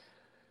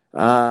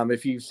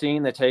If you've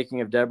seen The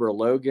Taking of Deborah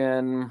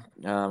Logan,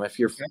 if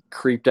you're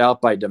creeped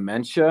out by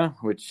dementia,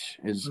 which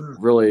is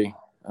really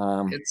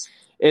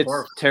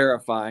it's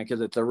terrifying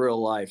because it's a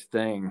real life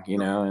thing,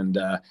 and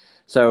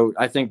so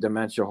I think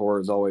dementia horror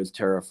is always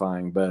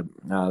terrifying, but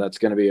that's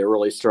going to be a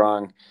really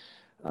strong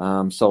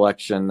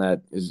selection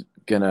that is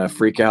going to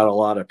freak out a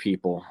lot of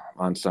people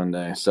on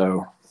Sunday.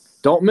 So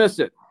don't miss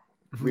it.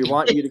 We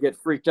want you to get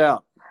freaked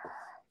out.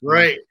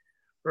 Right.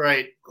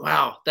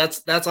 Wow.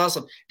 That's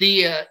awesome.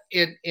 The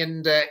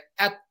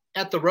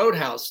at the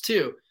Roadhouse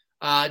too.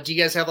 Do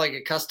you guys have like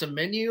a custom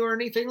menu or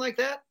anything like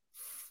that?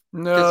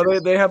 No,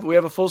 we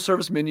have a full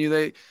service menu.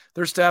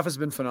 Their staff has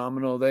been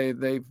phenomenal.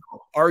 They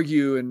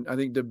argue and I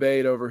think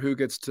debate over who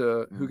gets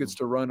to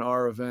run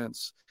our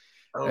events.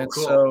 Oh, and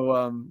cool.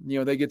 So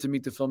they get to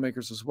meet the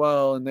filmmakers as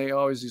well, and they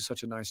always do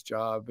such a nice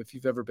job. If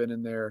you've ever been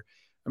in there,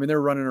 I mean,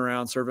 they're running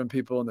around serving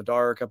people in the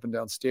dark up and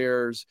down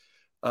stairs.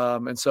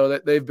 And so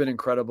they've been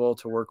incredible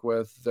to work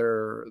with.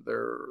 Their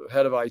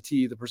head of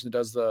IT, the person who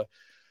does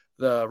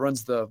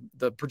runs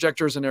the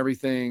projectors and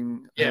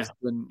everything,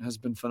 has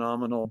been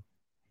phenomenal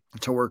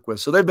to work with.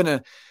 So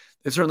they've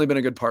certainly been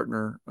a good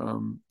partner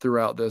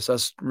throughout this.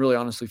 Us really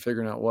honestly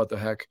figuring out what the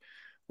heck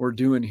we're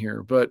doing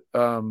here, but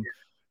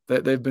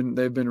they've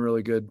been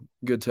really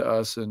good to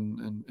us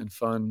and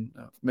fun,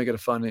 make it a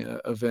fun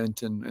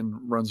event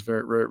and runs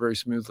very, very, very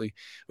smoothly.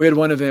 We had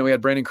one event, we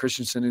had Brandon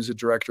Christensen, who's a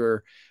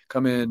director,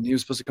 come in. He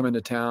was supposed to come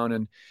into town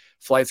and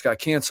flights got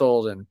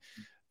canceled and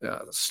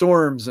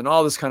storms and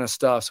all this kind of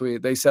stuff. So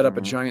they set up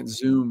a giant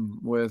Zoom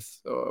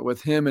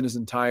with him and his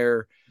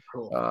entire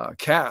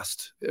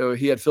cast.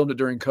 He had filmed it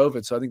during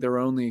COVID, so I think there were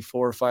only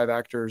 4 or 5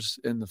 actors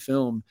in the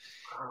film.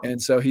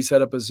 And so he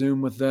set up a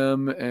Zoom with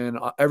them, and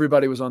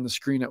everybody was on the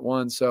screen at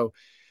once. So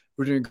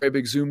we're doing a great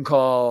big Zoom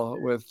call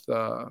with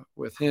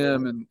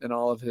him and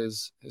all of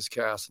his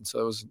cast. And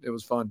so it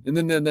was fun. And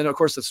then of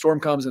course the storm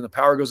comes and the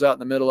power goes out in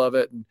the middle of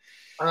it. And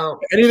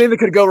anything that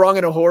could go wrong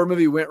in a horror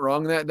movie went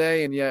wrong that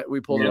day, and yet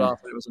we pulled it off.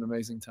 It was an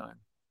amazing time.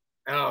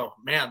 Oh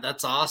man,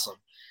 that's awesome.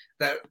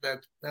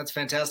 That's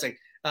fantastic.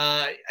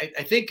 I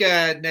think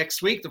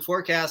next week the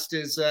forecast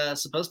is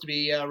supposed to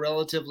be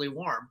relatively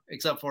warm,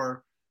 except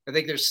for I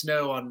think there's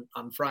snow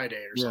on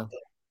Friday or something.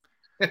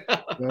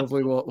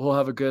 Hopefully we'll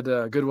have a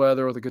good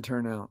weather with a good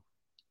turnout.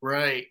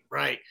 Right.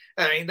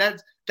 I mean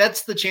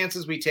that's the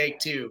chances we take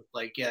too,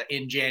 like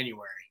in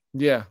January.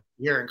 Yeah,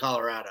 here in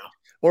Colorado,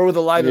 or with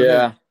a live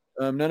event.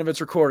 None of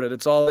it's recorded;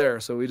 it's all there,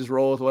 so we just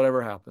roll with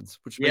whatever happens,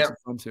 which makes it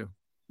fun too.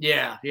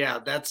 Yeah.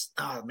 That's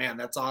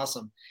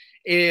awesome.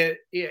 And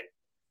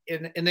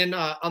then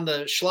on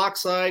the schlock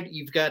side,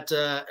 you've got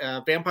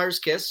Vampire's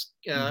Kiss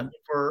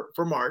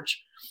for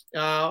March.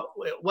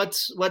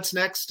 What's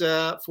next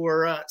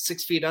for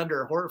 6 Feet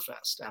Under Horror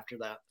Fest after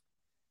that?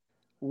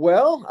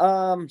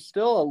 Well,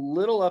 still a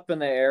little up in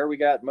the air. We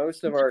got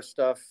most of our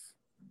stuff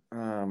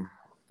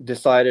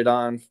decided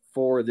on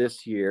for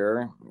this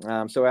year.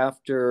 So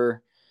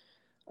after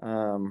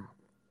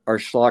our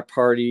schlock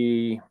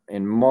party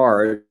in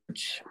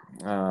March,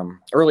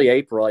 early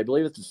April, I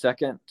believe it's the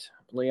 2nd,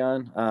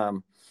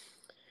 Leon.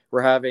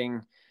 We're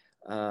having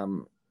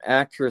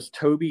actress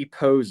Toby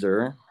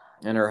Poser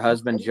and her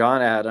husband,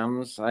 John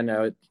Adams. I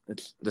know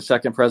it's the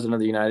 2nd president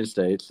of the United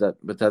States,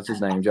 but that's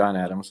his name, John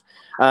Adams.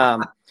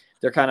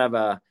 They're kind of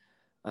a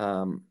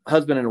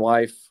husband and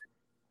wife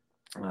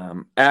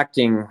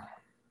acting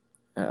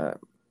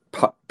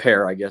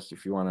pair, I guess,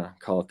 if you want to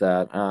call it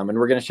that. And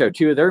we're going to show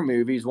 2 of their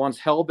movies. One's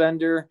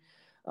Hellbender.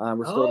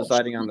 We're still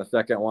deciding on the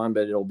second one,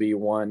 but it'll be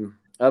one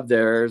of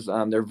theirs.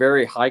 They're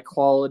very high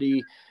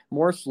quality,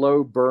 more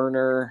slow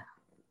burner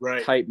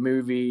type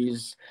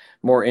movies,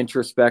 more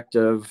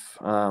introspective,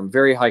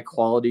 very high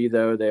quality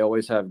though. They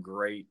always have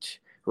great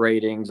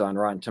ratings on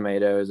Rotten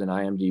Tomatoes and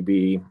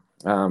IMDb.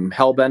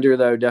 Hellbender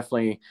though,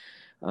 definitely,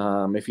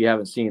 if you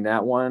haven't seen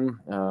that one,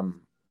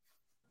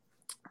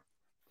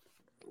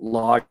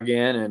 log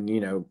in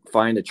and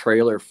find a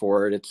trailer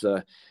for it. It's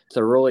a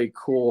really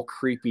cool,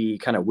 creepy,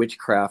 kind of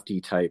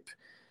witchcrafty type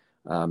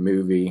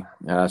movie,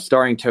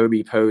 starring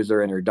Toby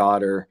Poser and her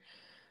daughter.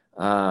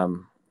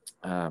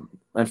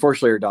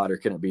 Unfortunately, her daughter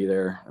couldn't be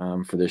there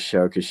for this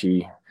show because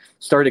she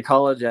started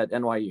college at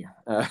NYU.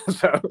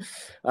 But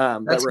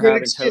we're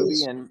having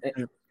Toby and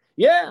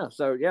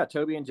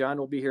Toby and John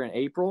will be here in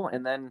April,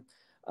 and then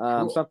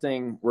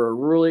something we're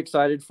really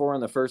excited for,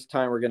 and the first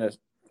time we're going to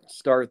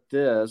start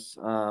this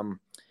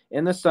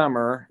in the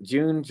summer,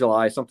 June,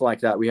 July, something like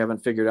that. We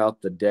haven't figured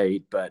out the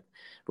date, but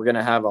we're going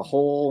to have a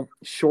whole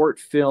short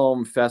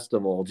film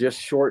festival,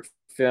 just short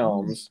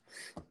films.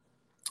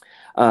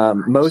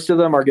 Most of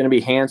them are going to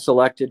be hand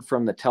selected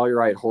from the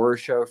Telluride Horror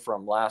Show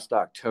from last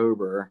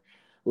October.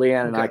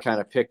 Leanne and I kind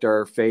of picked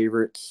our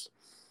favorites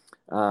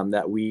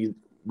that we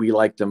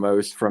like the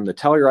most from the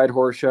Telluride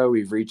Horror Show.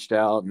 We've reached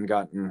out and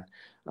gotten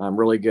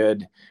really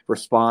good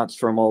response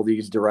from all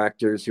these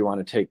directors who want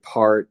to take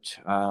part.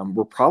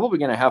 We're probably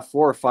going to have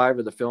 4 or 5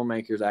 of the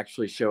filmmakers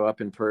actually show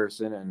up in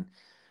person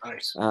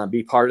and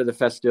be part of the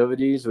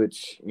festivities,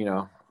 which,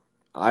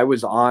 I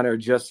was honored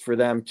just for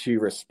them to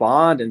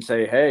respond and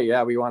say, hey,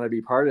 yeah, we want to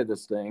be part of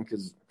this thing,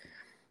 because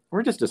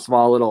we're just a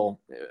small little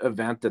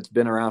event that's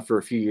been around for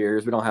a few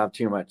years. We don't have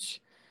too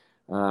much,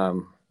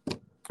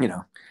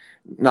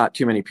 not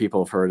too many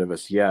people have heard of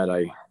us yet,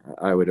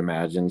 I would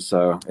imagine.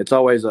 So it's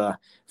always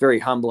very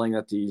humbling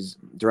that these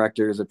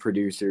directors and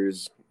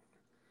producers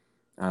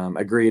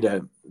agree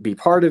to be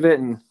part of it.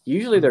 And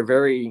usually they're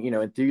very,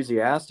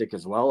 enthusiastic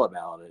as well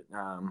about it.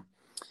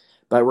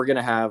 But we're going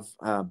to have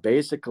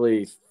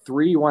basically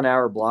 3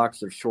 1-hour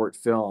blocks of short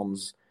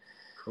films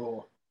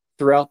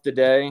throughout the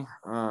day.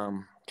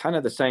 Kind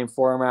of the same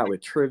format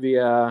with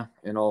trivia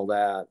and all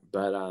that.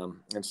 But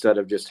instead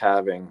of just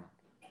having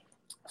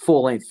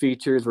full-length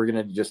features, we're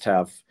going to just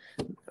have,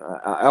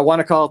 I want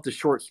to call it the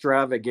short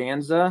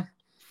extravaganza.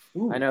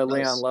 Ooh, I know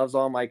nice. Leon loves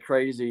all my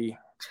crazy,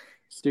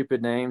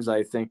 stupid names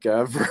I think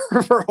of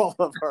for all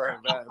of our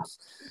events.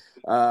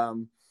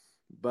 So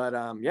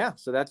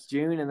that's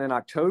June, and then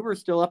October is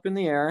still up in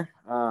the air.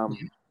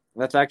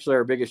 That's actually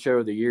our biggest show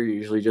of the year,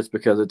 usually, just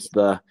because it's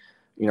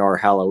our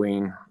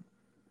Halloween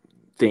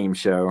theme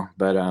show.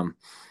 But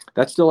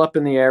that's still up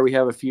in the air. We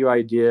have a few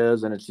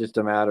ideas, and it's just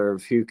a matter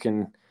of who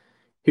can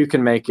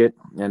make it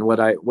and what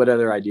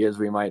other ideas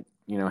we might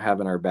have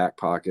in our back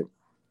pocket.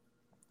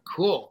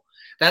 Cool.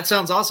 That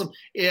sounds awesome.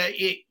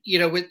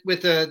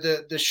 With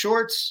the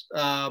shorts,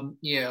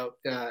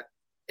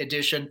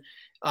 edition,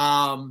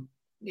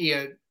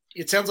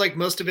 it sounds like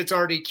most of it's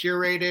already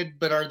curated,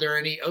 but are there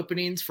any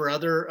openings for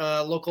other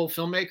local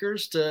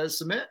filmmakers to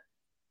submit?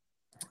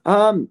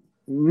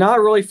 Not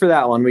really for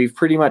that one. We've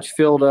pretty much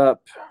filled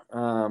up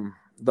the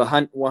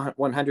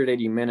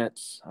 180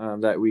 minutes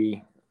that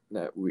we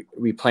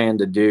plan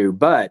to do.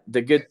 But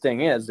the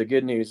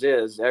good news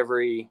is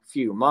every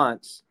few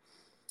months,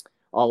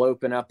 I'll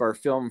open up our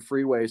film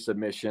freeway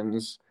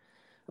submissions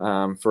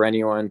for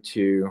anyone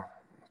to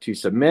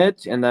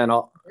submit. And then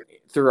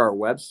through our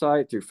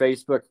website, through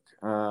Facebook,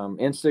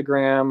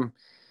 Instagram,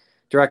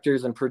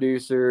 directors and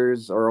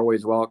producers are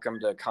always welcome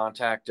to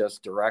contact us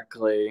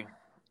directly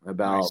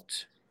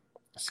about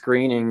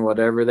screening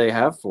whatever they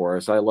have for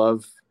us. I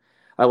love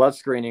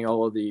screening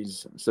all of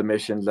these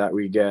submissions that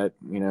we get.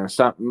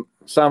 Some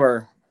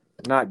are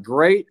not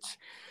great,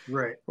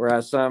 right?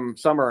 Whereas some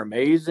are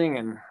amazing.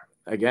 And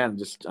again,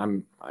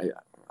 I'm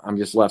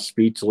just left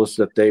speechless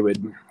that they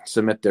would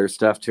submit their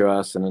stuff to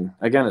us. And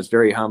again, it's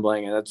very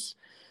humbling, and it's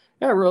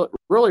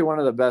really one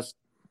of the best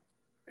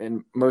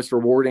and most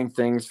rewarding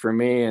things for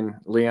me. And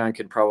Leon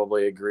could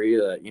probably agree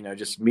that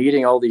just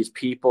meeting all these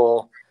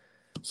people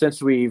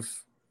since we've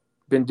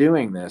been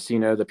doing this.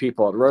 The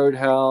people at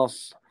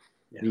Roadhouse,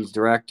 these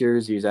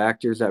directors, these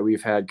actors that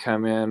we've had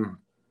come in,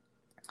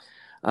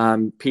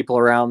 people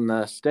around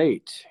the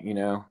state.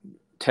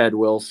 Ted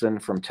Wilson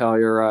from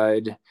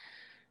Telluride,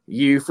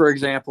 you, for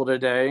example,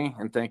 today,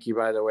 and thank you,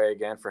 by the way,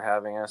 again for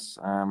having us.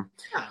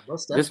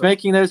 Just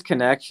making those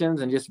connections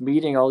and just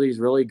meeting all these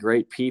really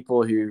great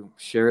people who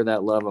share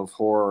that love of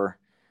horror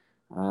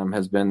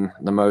has been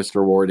the most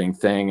rewarding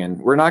thing.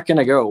 And we're not going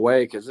to go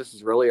away, because this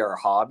is really our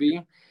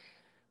hobby.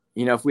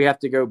 If we have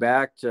to go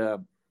back to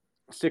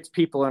 6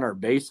 people in our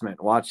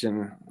basement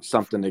watching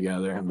something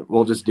together,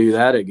 we'll just do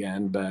that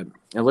again. But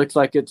it looks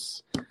like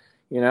it's,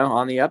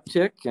 on the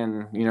uptick,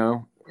 and,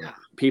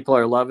 people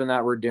are loving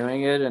that we're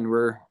doing it, and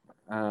we're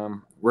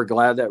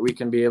glad that we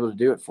can be able to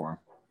do it for them.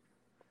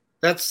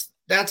 That's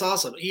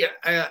awesome.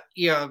 Us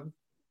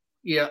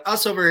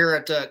over here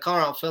at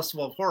Colorado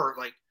Festival of Horror,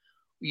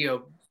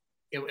 and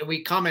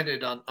we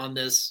commented on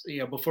this,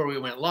 before we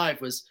went live,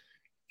 was,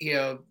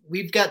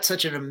 we've got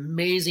such an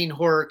amazing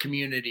horror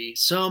community,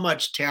 so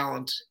much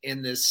talent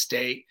in this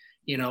state,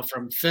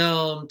 from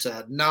film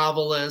to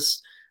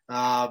novelists,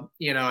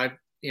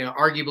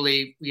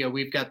 arguably,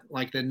 we've got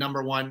like the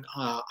number one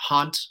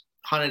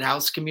haunted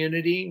house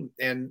community,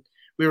 and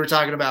we were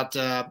talking about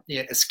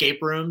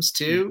escape rooms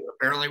too. Mm-hmm.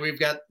 Apparently, we've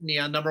got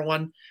number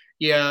one,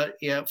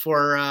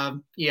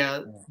 for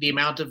the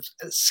amount of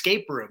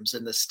escape rooms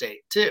in the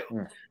state too.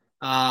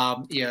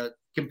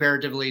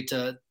 Comparatively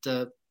to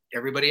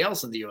everybody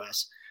else in the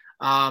U.S.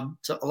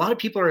 So a lot of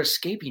people are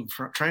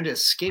trying to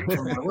escape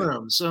from the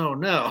rooms. Oh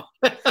no.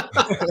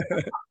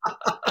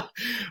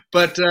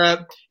 But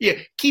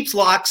keeps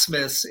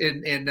locksmiths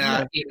in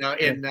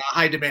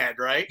high demand,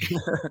 right?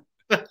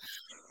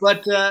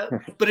 But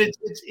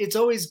it's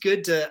always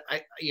good to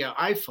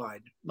I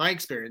find my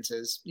experience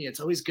is it's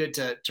always good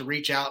to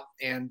reach out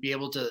and be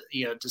able to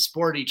to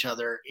support each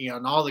other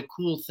and all the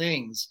cool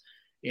things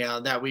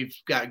that we've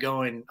got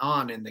going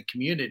on in the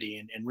community,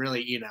 and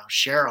really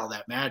share all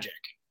that magic.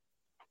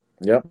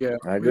 Yep. Yeah,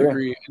 I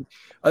agree.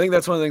 I think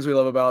that's one of the things we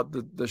love about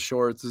the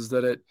shorts is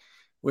that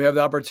we have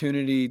the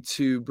opportunity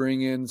to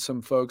bring in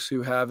some folks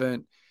who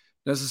haven't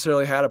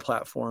necessarily had a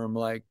platform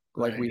like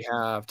we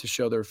have to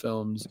show their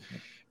films.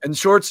 And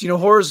shorts,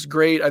 horror is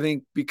great, I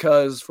think,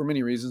 because for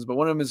many reasons, but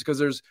one of them is because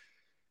there's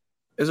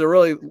a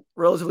really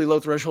relatively low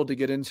threshold to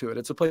get into it.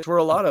 It's a place where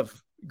a lot of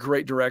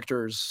great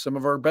directors, some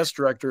of our best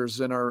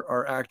directors and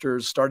our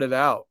actors started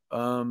out.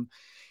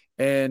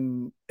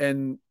 And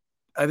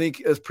I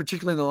think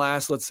particularly in the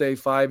last, let's say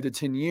 5 to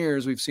 10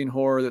 years, we've seen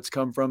horror that's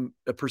come from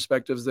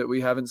perspectives that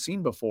we haven't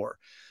seen before.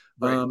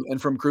 Right.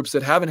 And from groups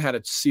that haven't had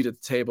a seat at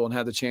the table and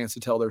had the chance to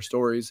tell their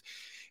stories.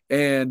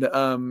 And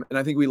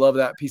I think we love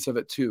that piece of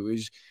it too.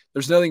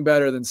 There's nothing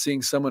better than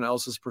seeing someone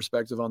else's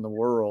perspective on the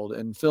world,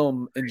 and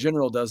film in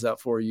general does that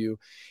for you.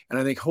 And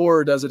I think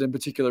horror does it in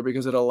particular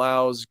because it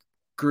allows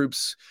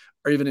groups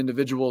or even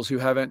individuals who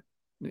haven't,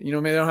 maybe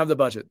they don't have the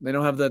budget, they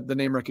don't have the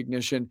name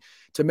recognition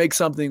to make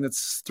something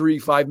that's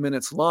 3-5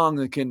 minutes long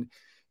that can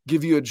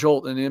give you a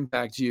jolt and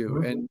impact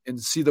you and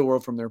see the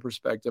world from their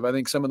perspective. I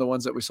think some of the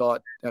ones that we saw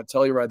at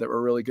Telluride that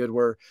were really good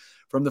were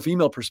from the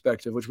female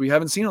perspective, which we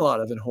haven't seen a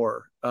lot of in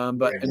horror,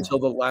 but until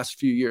the last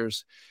few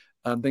years,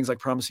 things like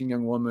Promising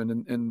Young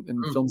Woman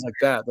and films like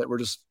that were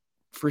just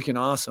freaking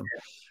awesome.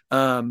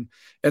 And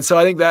so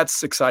I think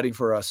that's exciting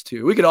for us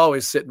too. We could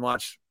always sit and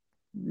watch,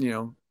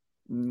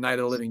 Night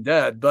of the Living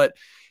Dead, but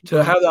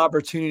to have the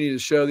opportunity to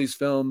show these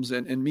films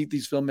and meet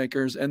these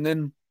filmmakers,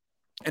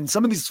 and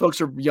some of these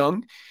folks are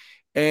young,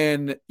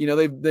 and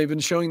they've been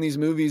showing these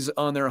movies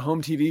on their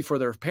home TV for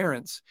their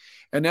parents,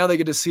 and now they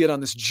get to see it on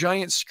this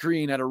giant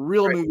screen at a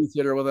real movie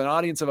theater with an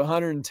audience of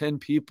 110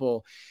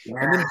 people,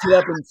 and then get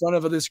up in front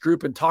of this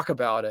group and talk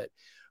about it.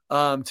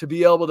 To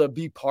be able to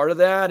be part of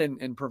that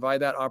and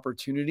provide that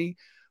opportunity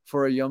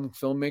for a young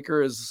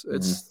filmmaker it's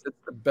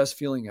the best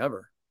feeling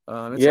ever.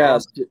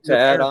 Awesome. To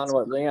add on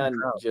what Leon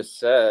just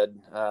said,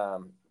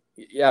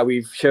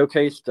 we've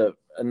showcased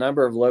a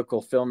number of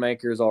local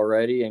filmmakers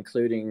already,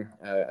 including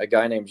a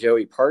guy named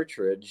Joey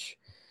Partridge,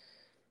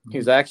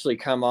 who's actually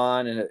come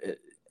on and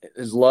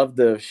has loved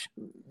the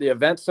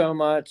event so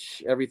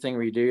much, everything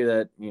we do,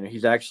 that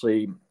he's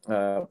actually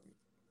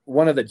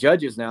one of the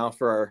judges now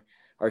for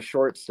our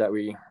shorts that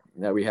we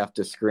have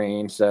to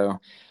screen. So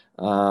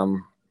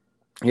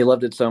he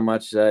loved it so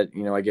much that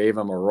I gave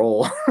him a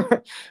role.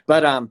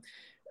 But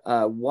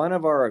one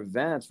of our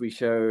events, we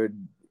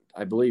showed,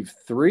 I believe,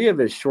 3 of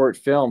his short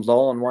films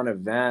all in one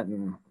event.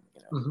 And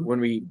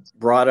when we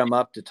brought him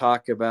up to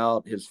talk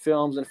about his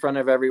films in front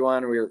of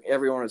everyone,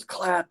 everyone was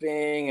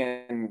clapping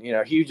and,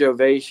 huge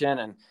ovation.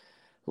 And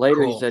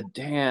later he said,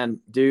 "Dan,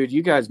 dude,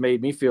 you guys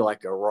made me feel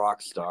like a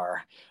rock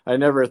star. I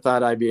never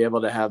thought I'd be able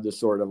to have this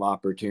sort of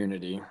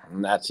opportunity."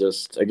 And that's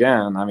just,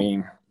 again,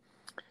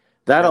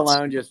 that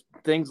alone, just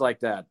things like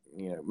that,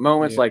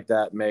 moments like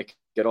that make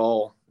it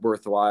all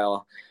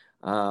worthwhile.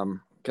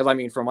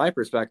 Because from my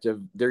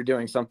perspective, they're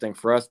doing something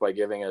for us by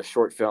giving us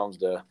short films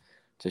to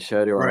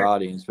show to our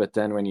audience. But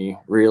then when you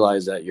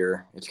realize that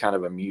it's kind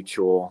of a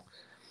mutual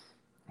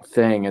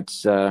thing,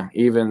 it's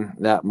even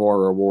that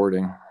more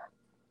rewarding.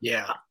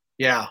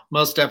 Yeah,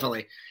 most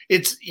definitely.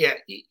 It's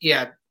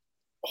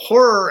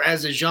horror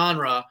as a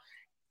genre,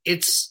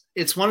 it's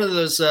one of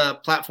those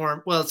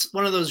it's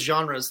one of those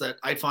genres that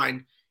I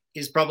find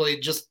is probably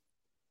just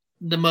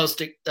the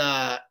most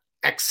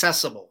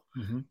accessible.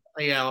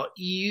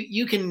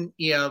 You can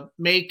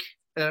make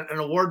an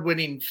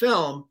award-winning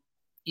film,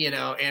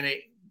 and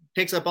it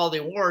picks up all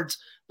the awards,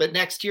 but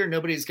next year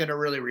nobody's going to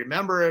really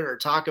remember it or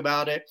talk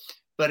about it.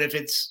 But if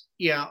it's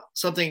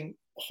something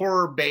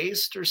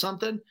horror-based or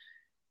something,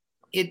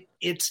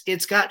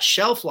 it's got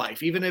shelf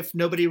life, even if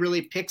nobody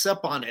really picks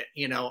up on it,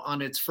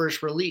 on its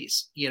first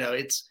release.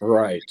 It's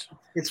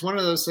one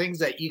of those things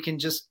that you can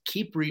just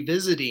keep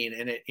revisiting,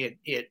 and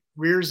it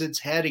rears its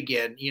head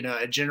again,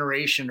 a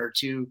generation or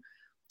two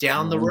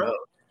down the road.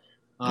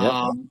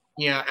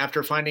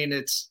 After finding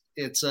its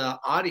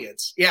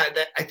audience.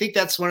 I think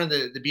that's one of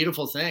the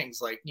beautiful things.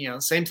 Like,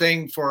 same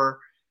thing for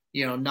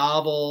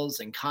novels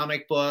and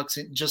comic books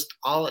and just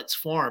all its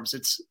forms.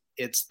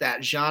 It's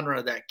that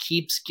genre that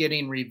keeps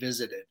getting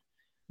revisited.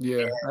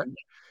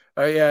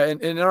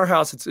 And in our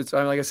house, it's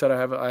like I said,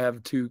 I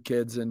have 2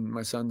 kids, and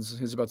my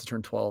he's about to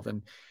turn 12,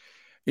 and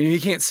he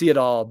can't see it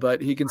all,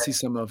 but he can see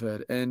some of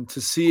it. And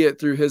to see it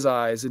through his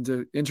eyes and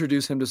to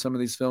introduce him to some of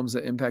these films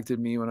that impacted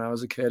me when I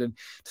was a kid, and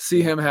to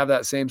see him have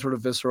that same sort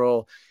of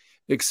visceral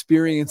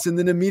experience, and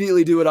then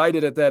immediately do what I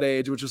did at that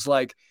age, which was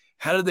like,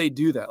 how did they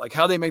do that? Like,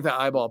 how they make that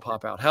eyeball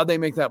pop out? How they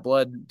make that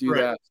blood do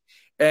that?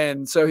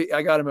 And so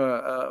I got him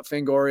a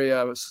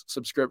Fangoria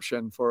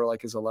subscription for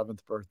like his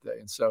 11th birthday.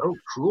 And so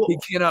he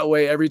cannot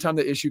wait. Every time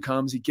the issue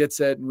comes, he gets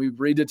it, and we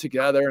read it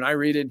together, and I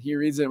read it and he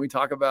reads it and we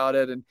talk about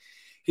it. And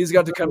he's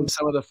got to come to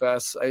some of the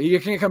fests. He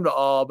can't come to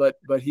all, but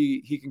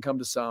he can come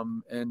to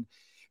some. And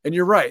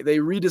you're right. They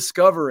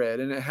rediscover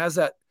it, and it has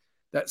that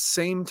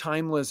same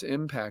timeless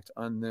impact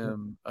on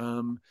them.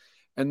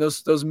 And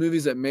those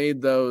movies that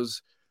made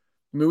those,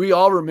 we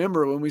all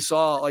remember when we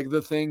saw like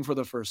The Thing for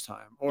the first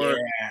time, or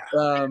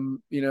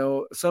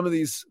some of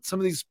these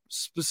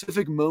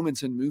specific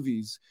moments in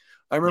movies.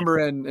 I remember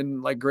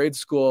in like grade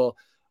school,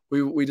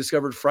 we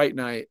discovered Fright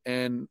Night,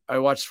 and I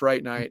watched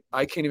Fright Night.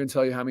 I can't even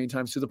tell you how many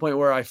times, to the point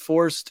where I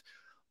forced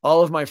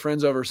all of my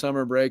friends over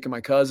summer break and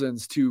my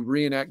cousins to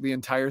reenact the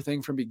entire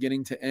thing from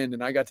beginning to end.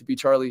 And I got to be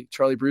Charlie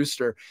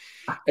Brewster,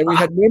 and we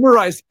had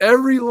memorized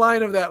every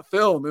line of that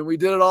film, and we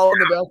did it all in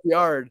the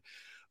backyard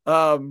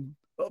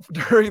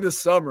during the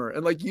summer.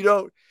 And like,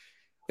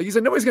 like he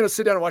said, nobody's going to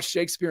sit down and watch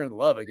Shakespeare in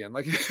Love again.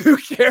 Like, who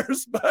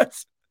cares? But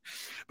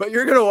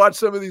you're going to watch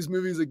some of these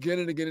movies again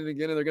and again and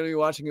again, and they're going to be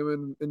watching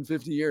them in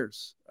 50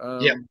 years.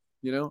 Yeah.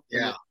 You know?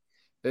 Yeah.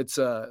 It's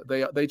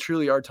they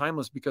truly are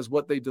timeless, because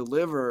what they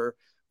deliver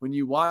when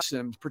you watch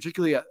them,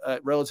 particularly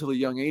at relatively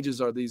young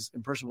ages, are these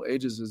impressionable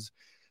ages, is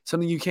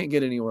something you can't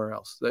get anywhere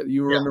else, that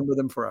you remember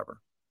them forever.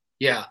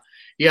 Yeah.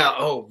 Yeah.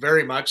 Oh,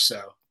 very much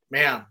so,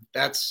 man.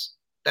 That's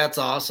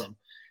awesome.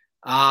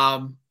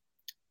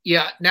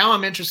 Yeah. Now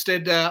I'm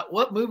interested.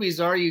 What movies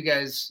are you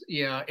guys,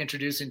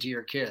 introducing to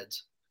your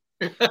kids?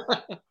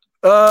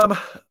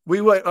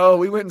 We went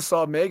and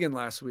saw Megan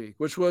last week,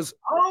 which was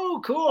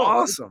cool,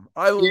 awesome.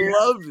 I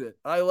loved it.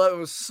 It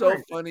was so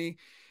funny.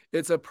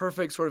 It's a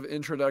perfect sort of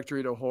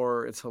introductory to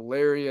horror. It's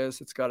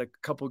hilarious. It's got a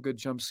couple good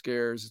jump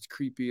scares. It's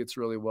creepy. It's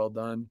really well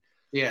done.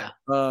 Yeah.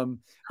 And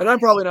I'm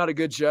probably not a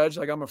good judge.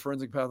 Like, I'm a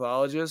forensic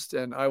pathologist,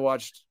 and I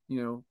watched,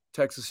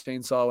 Texas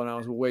Chainsaw when I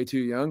was way too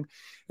young.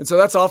 And so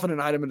that's often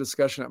an item of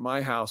discussion at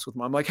my house with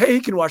Mom. Like, hey,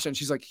 he can watch that. And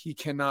she's like, he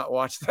cannot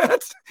watch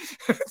that.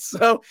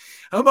 So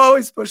I'm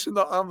always pushing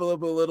the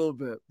envelope a little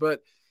bit,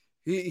 but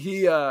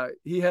he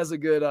has a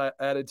good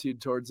attitude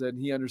towards it. And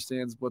he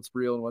understands what's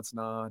real and what's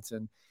not.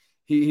 And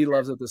he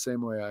loves it the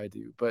same way I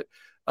do. But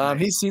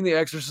he's seen The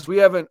Exorcist. We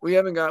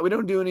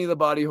don't do any of the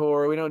body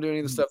horror. We don't do any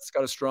of the stuff that's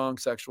got a strong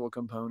sexual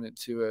component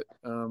to it.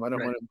 I don't want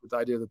to put the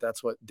idea that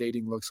that's what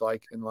dating looks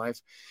like in life.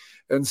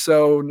 And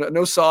so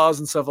no saws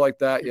and stuff like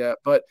that yet.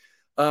 But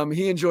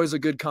he enjoys a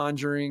good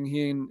Conjuring.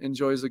 He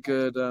enjoys a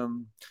good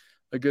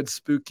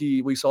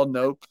spooky. We saw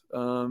Nope.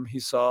 He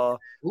saw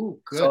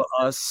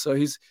Us. So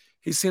he's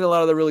seen a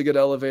lot of the really good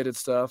elevated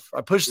stuff.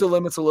 I pushed the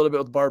limits a little bit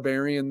with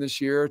Barbarian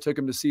this year. Took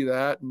him to see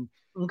that, and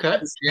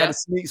had to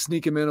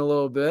sneak him in a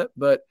little bit,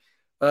 but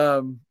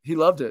he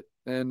loved it,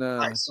 and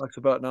talks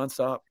about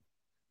nonstop.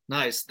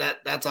 Nice.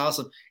 That's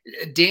awesome.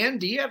 Dan,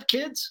 do you have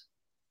kids?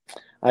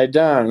 I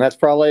don't. That's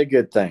probably a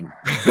good thing.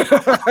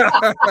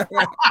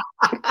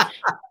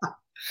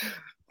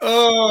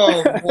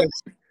 Oh,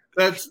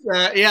 that's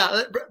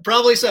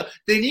probably so.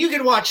 Then you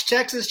can watch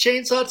Texas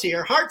Chainsaw to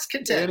your heart's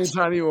content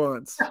anytime he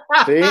wants.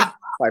 See,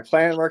 my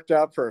plan worked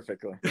out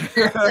perfectly.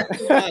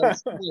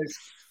 Nice.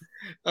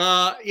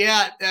 Well,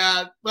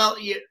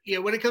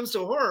 when it comes to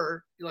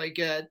horror, like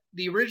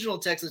the original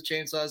Texas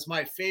Chainsaw is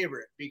my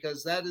favorite,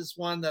 because that is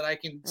one that I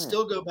can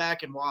still go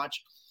back and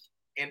watch,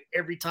 and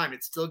every time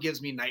it still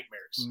gives me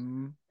nightmares.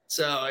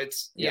 So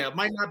it's it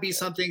might not be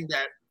something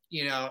that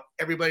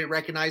everybody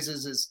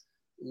recognizes as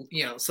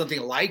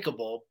something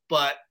likable,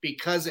 but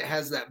because it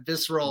has that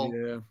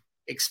visceral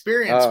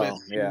experience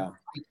you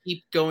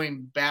keep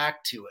going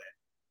back to it.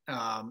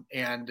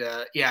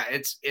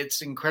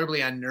 It's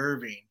incredibly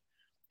unnerving.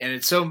 And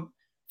it's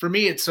for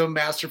me, it's so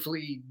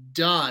masterfully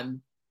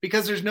done,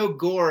 because there's no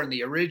gore in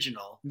the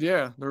original.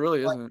 Yeah, there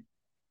really isn't.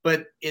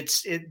 But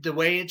it's the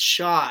way it's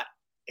shot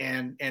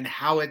and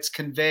how it's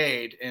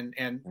conveyed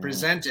and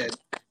presented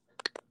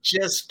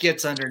just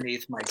gets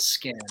underneath my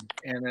skin.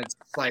 And it's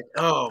like,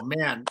 oh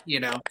man,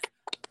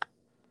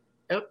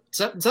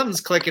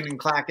 something's clicking and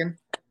clacking.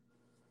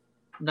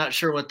 I'm not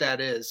sure what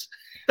that is.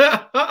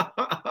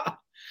 I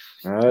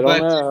don't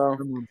know.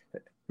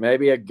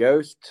 Maybe a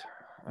ghost.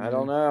 I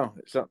don't know.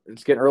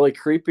 It's getting really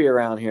creepy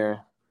around here.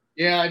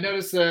 Yeah, I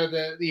noticed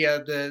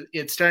the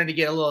it's starting to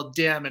get a little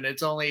dim, and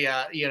it's only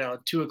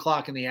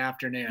 2:00 in the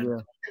afternoon. Yeah.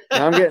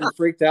 I'm getting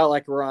freaked out,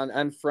 like we're on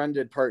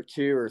Unfriended Part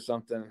 2 or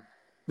something.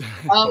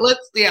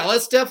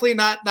 Let's definitely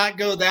not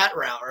go that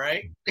route,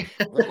 right?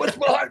 What's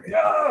behind me?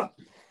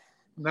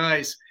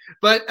 Nice.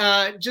 But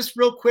just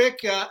real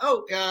quick,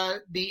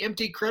 the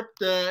empty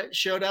crypt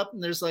showed up,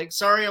 and there's like,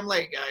 sorry I'm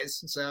late,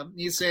 guys. So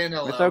he's saying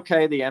hello. It's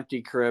okay, the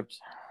empty crypt.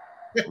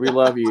 We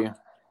love you.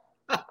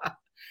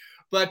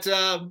 But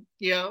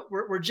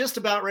we're just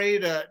about ready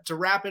to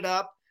wrap it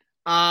up.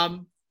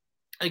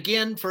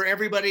 Again, for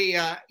everybody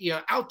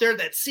out there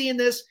that's seeing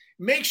this,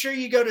 make sure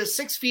you go to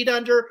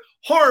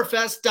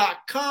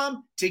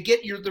 6feetunderhorrorfest.com to get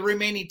the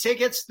remaining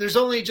tickets. There's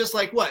only just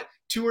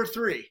 2 or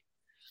 3.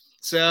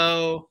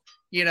 So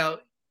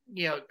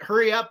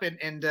hurry up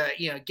and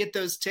get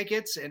those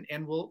tickets,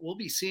 and we'll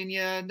be seeing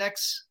you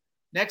next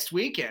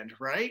weekend,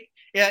 right?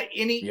 Yeah.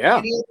 Any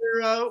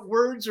other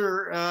words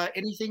or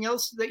anything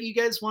else that you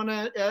guys want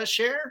to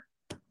share?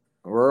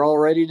 We're all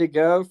ready to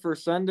go for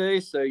Sunday,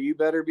 so you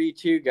better be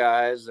too,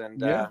 guys.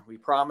 And we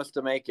promise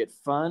to make it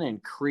fun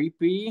and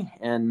creepy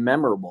and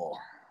memorable.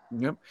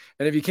 Yep.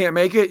 And if you can't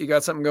make it, you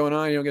got something going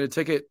on, you don't get a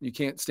ticket, you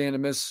can't stand to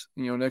miss,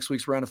 next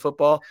week's round of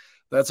football.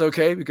 That's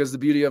okay, because the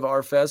beauty of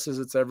our fest is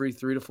it's every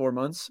 3 to 4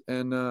 months,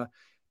 and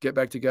get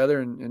back together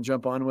and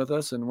jump on with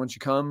us. And once you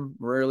come,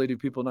 rarely do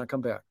people not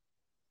come back.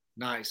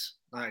 Nice.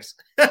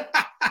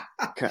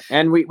 Okay.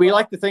 And we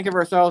like to think of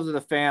ourselves as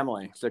a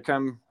family. So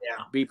come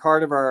be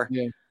part of our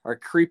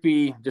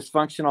creepy,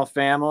 dysfunctional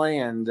family,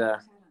 and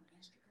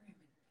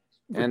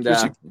visit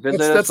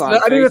us on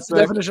Facebook. I think that's the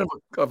definition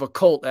of a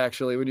cult,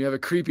 actually, when you have a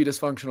creepy,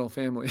 dysfunctional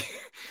family.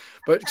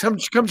 But come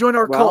join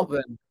our cult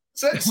then.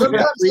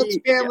 sometimes it's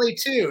family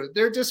too.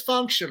 They're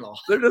dysfunctional.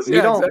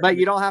 But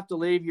you don't have to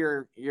leave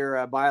your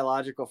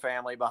biological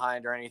family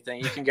behind or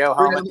anything. You can go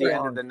home at the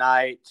end of the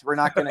night. We're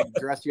not going to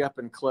dress you up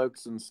in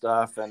cloaks and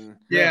stuff, and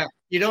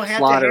you don't have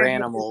slaughter to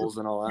animals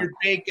and all that. Your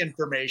bank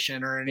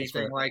information or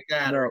anything like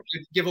that, or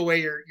give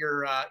away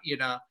your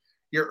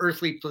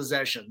earthly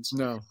possessions.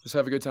 No, just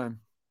have a good time.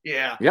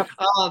 Yeah. Yep.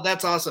 Oh,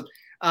 that's awesome.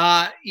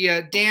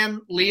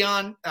 Dan,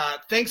 Leon,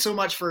 thanks so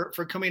much for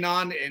coming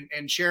on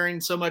and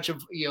sharing so much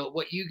of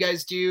what you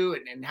guys do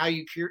and how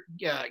you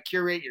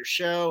curate your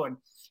show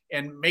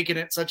and making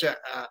it such a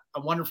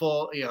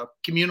wonderful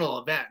communal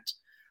event.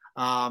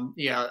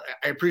 I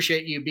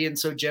appreciate you being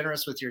so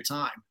generous with your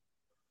time.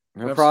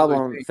 No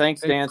problem.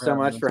 Thanks, Dan, so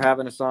much for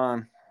having us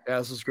on. Yeah,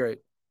 this is great.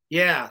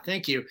 Yeah,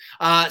 thank you.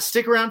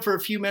 Stick around for a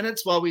few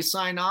minutes while we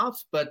sign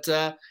off, but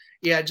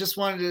just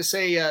wanted to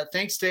say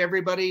thanks to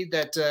everybody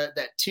that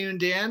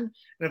tuned in,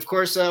 and of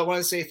course, I want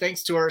to say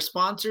thanks to our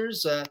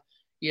sponsors.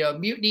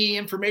 Mutiny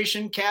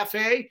Information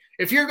Cafe.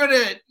 If you're going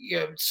to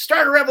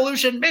start a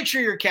revolution, make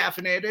sure you're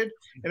caffeinated,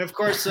 and of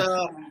course,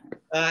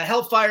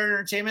 Hellfire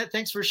Entertainment.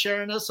 Thanks for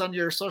sharing us on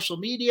your social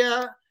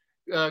media.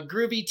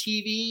 Groovy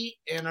TV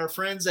and our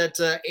friends at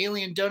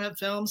Alien Donut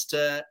Films,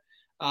 to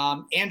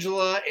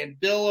Angela and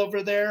Bill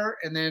over there,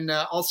 and then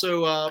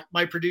also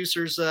my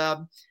producers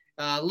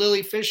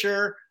Lily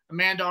Fisher,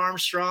 Amanda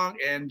Armstrong,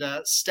 and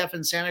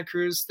Stefan Santa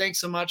Cruz. Thanks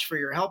so much for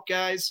your help,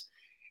 guys.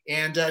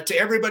 And to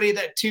everybody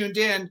that tuned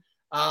in,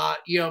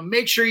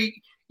 make sure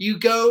you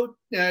go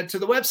to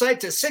the website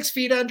to 6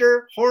 Feet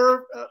Under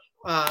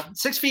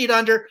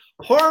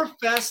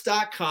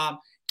horrorfest.com.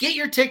 Get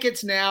your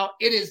tickets now.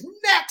 It is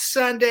next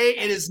Sunday.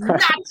 It is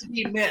not to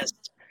be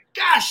missed.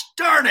 Gosh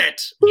darn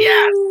it.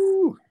 Yes.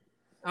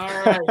 All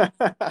right.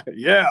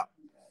 Yeah.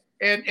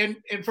 And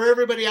for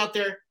everybody out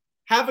there,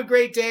 have a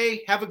great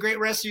day. Have a great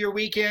rest of your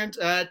weekend.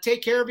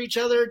 Take care of each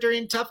other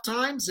during tough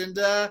times. And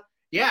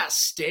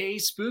stay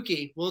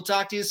spooky. We'll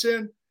talk to you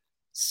soon.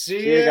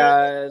 See you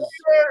guys.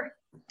 Later.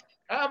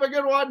 Have a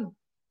good one.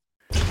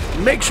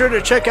 Make sure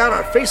to check out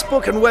our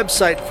Facebook and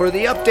website for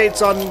the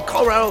updates on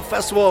Colorado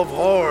Festival of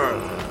Horror,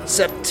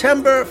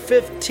 September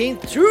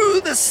 15th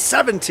through the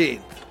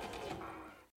 17th.